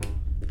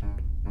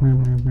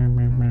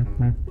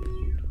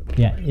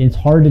 Yeah, it's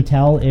hard to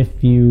tell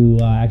if you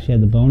actually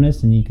had the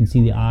bonus and you can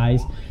see the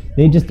eyes.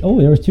 There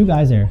was 2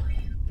 guys there.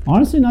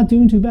 Honestly, not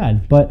doing too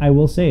bad, but I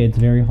will say it's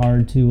very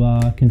hard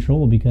to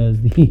control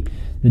because the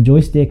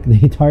joystick, the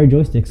Atari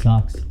joystick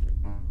sucks.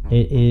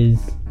 It is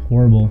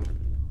horrible.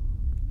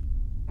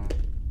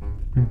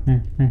 You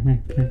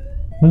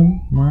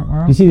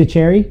see the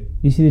cherry?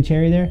 You see the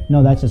cherry there?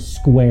 No, that's a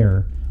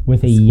square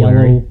with a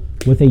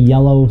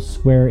yellow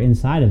square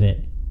inside of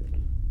it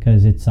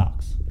because it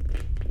sucks.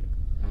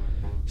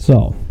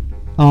 So,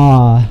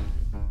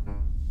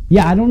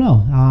 yeah, I don't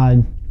know.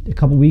 A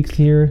couple weeks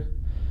here.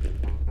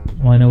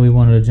 Well, I know we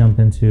wanted to jump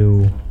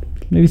into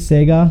maybe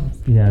Sega.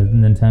 Yeah,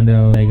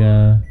 Nintendo,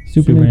 Sega,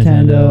 Super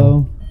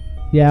Nintendo.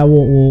 Yeah,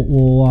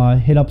 we'll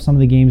hit up some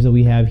of the games that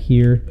we have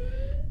here,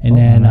 and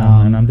then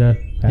and I'm dead.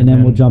 And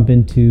then we'll jump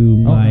into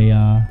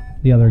my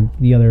the other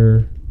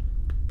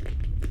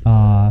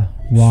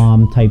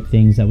ROM type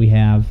things that we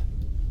have.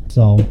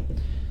 So, all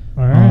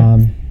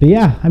right. But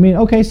yeah, I mean,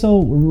 okay.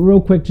 So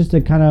real quick, just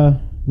to kind of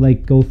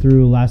like go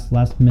through last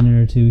minute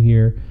or two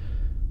here.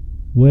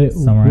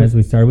 Summarize.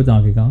 We started with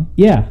Donkey Kong.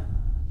 Yeah.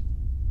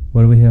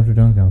 What do we have for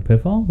Donkey Kong?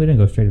 Pitfall? We didn't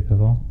go straight to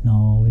Pitfall.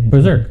 No, we didn't.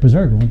 Berserk.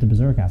 We went to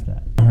Berserk after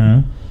that.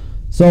 Uh-huh.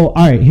 So,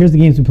 all right, here's the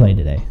games we played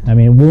today. I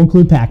mean, we'll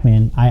include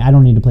Pac-Man. I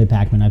don't need to play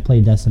Pac-Man. I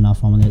played this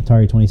enough on the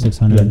Atari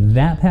 2600. Yeah,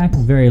 that pack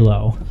very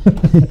low.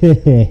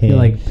 I feel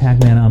like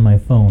Pac-Man on my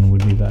phone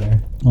would be better.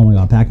 Oh my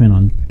god,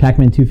 Pac-Man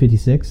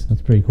 256.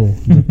 That's pretty cool.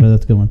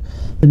 That's a good one.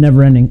 The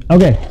never ending.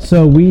 Okay,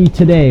 so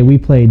today we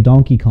played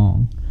Donkey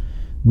Kong.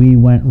 We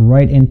went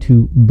right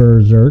into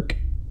Berserk,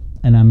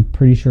 and I'm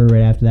pretty sure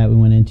right after that we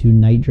went into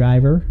Night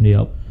Driver.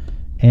 Yep.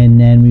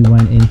 And then we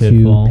went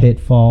into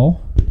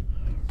Pitfall,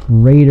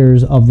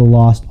 Raiders of the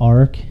Lost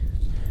Ark,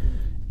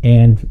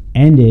 and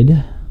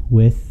ended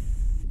with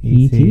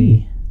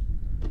E.T.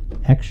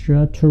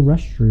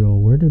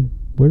 Extraterrestrial. Where did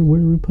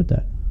we put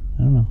that?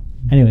 I don't know.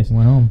 Anyways,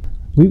 went home.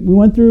 We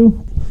went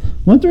through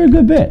a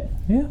good bit.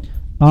 Yeah.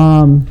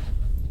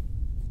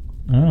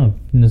 I don't know.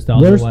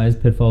 Nostalgia-wise,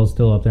 Pitfall is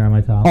still up there on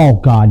my top. Oh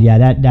God, yeah,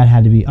 that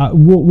had to be.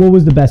 What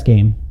was the best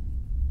game?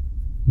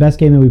 Best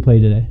game that we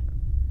played today?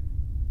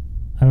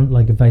 I don't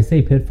like if I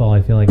say Pitfall,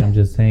 I feel like I'm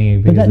just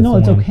saying it because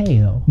it's okay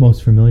though.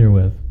 Most familiar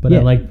with, but I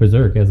like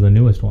Berserk as the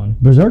newest one.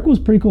 Berserk was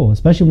pretty cool,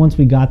 especially once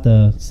we got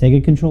the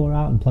Sega controller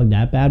out and plugged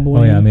that bad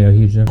boy. Oh yeah, in. it made a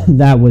huge difference.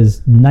 That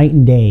was night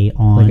and day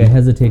on. Like I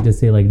hesitate to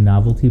say like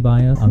novelty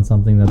bias on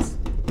something that's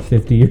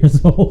 50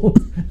 years old.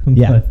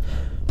 Yeah.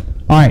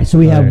 All right, so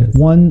we have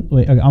one.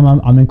 Wait,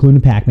 I'm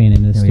including Pac-Man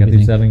in this. Yeah, we got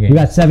these 7 games. We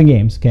got 7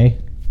 games. Okay,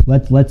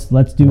 let's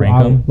do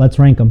let's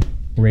rank them.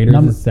 Raiders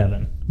is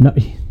 7. No,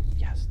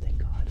 yes, thank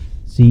God.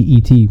 See,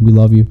 E.T., we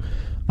love you.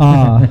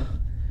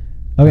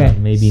 Okay,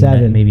 maybe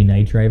 7. Maybe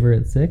Night Driver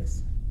at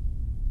 6.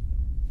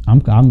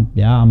 I'm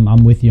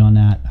with you on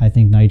that. I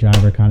think Night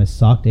Driver kind of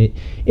sucked. It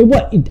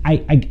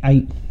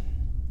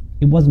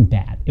wasn't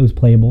bad. It was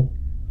playable.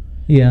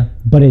 Yeah,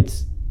 but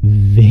it's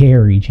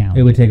very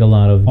challenging. It would take a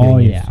lot of getting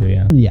used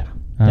to. Yeah.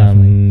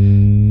 Definitely.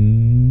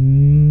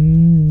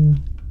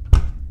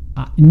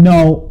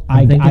 No,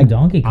 I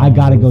Donkey Kong. I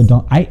gotta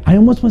go. I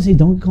almost want to say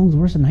Donkey Kong's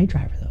worse than Night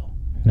Driver though.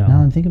 No. Now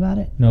that I think about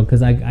it. No,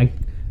 because I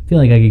feel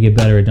like I could get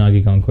better at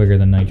Donkey Kong quicker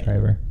than Night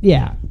Driver.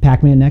 Yeah,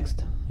 Pac-Man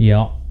next.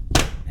 Yeah,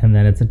 and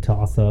then it's a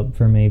toss-up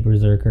for me,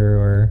 Berserker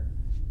or.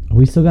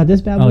 We still got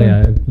this bad boy. Oh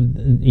yeah,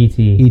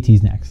 E.T.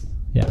 E.T.'s next.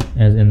 Yeah,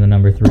 as in the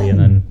number 3, and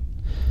then.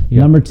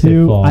 Number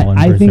 2,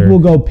 I think we'll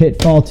go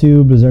Pitfall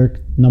 2,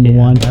 Berserk number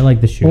 1. I like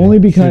the shooting. Only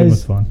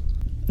because fun.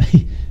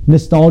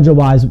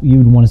 nostalgia-wise, you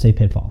would want to say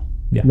Pitfall.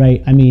 Yeah.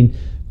 Right? I mean,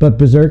 but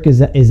Berserk is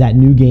that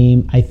new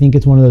game. I think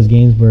it's one of those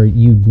games where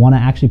you want to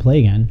actually play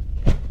again.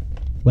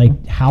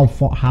 Like how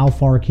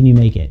far can you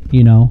make it?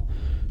 You know.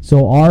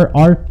 So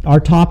our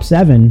top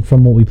 7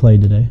 from what we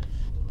played today.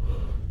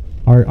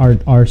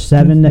 Our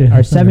 7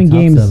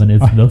 games. 7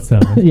 is those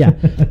 7. Yeah,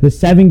 the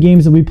 7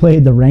 games that we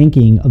played. The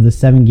ranking of the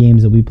 7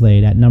 games that we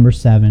played at number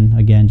 7.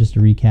 Again, just to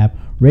recap: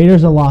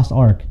 Raiders of the Lost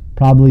Ark,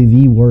 probably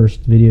the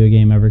worst video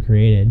game ever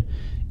created.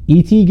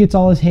 E.T. gets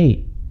all his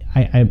hate.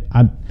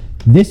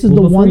 This is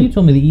the one. Before you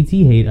told me the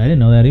E.T. hate, I didn't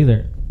know that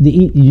either.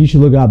 You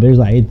should look it up. There's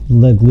like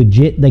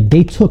legit. Like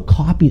they took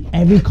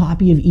every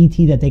copy of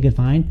E.T. that they could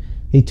find.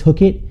 They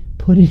took it,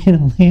 put it in a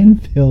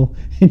landfill,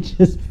 and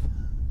just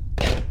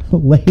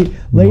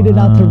laid it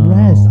out to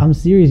rest. I'm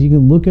serious. You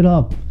can look it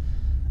up.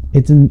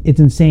 It's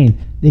insane.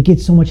 They get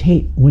so much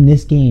hate when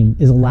this game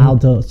is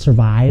allowed to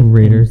survive.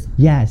 Raiders.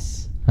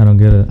 Yes. I don't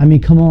get it. I mean,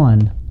 come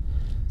on.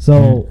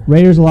 So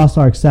Raiders of the Lost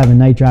Ark 7,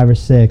 Night Driver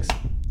 6,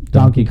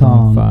 Donkey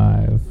Kong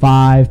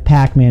 5,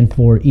 Pac-Man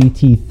 4,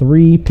 E.T.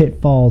 3,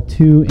 Pitfall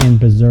 2, and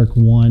Berserk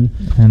 1.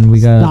 And we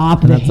got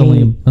Stop the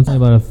hate. That's only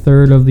about a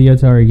third of the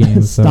Atari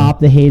games. Stop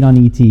the hate on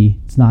E.T.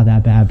 It's not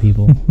that bad,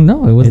 people.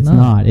 No, it's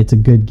not. It's a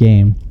good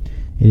game.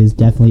 It is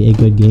definitely a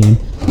good game.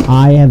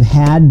 I have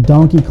had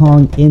Donkey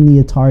Kong in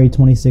the Atari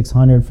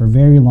 2600 for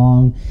very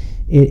long.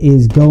 It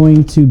is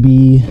going to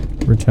be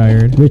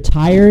retired,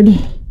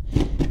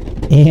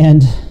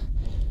 and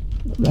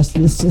the rest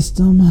of the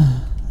system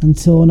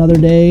until another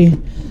day.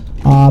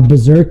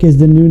 Berserk is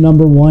the new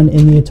number 1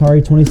 in the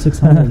Atari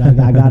 2600.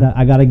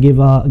 I gotta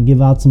give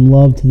out some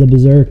love to the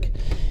Berserk,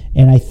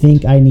 and I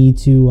think I need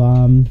to.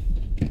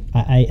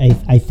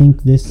 I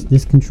think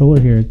this controller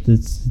here,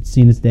 it's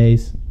seen its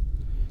days.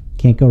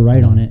 Can't go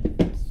right on it.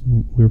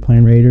 We were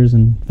playing Raiders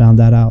and found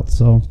that out.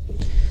 So,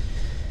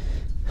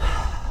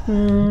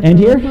 end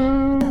here?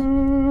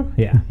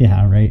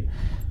 Yeah, right.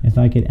 If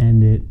I could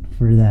end it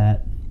for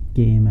that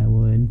game, I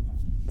would.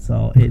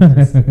 So it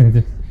just,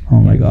 oh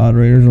my God,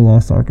 Raiders of the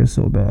Lost Ark is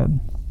so bad,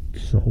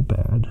 so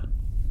bad,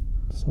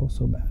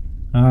 so bad.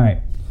 All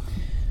right,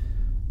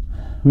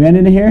 we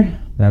ending it here.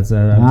 That's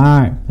all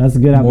right. That's a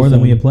good episode. More than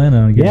we had planned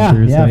on getting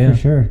through. Yeah, for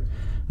sure.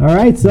 All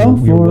right, so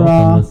You're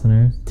welcome,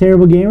 listeners.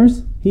 Terrible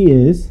Gamers, he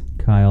is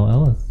Kyle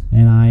Ellis.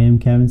 And I am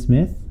Kevin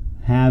Smith.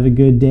 Have a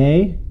good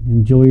day.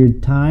 Enjoy your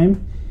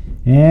time.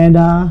 And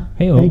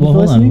hey,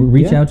 hold on.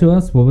 Reach out to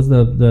us. What was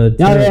the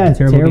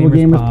Terrible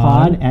Gamers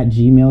Pod at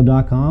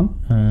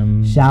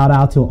gmail.com. Shout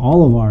out to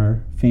all of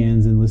our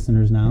fans and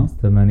listeners now. Yes,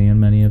 the many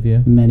of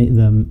you. Many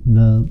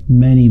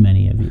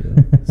of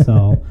you.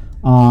 So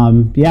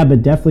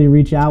but definitely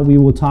reach out. We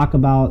will talk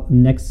about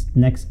next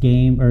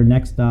game or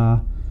next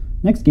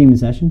gaming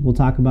session. We'll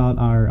talk about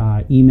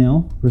our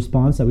email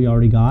response that we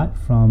already got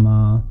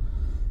from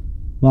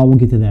we'll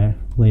get to that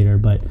later,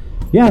 but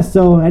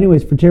so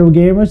anyways, for Terrible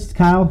Gamers, it's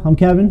Kyle, I'm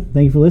Kevin.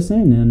 Thank you for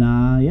listening, and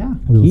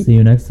we'll see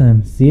you next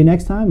time. See you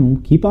next time,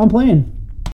 and keep on playing.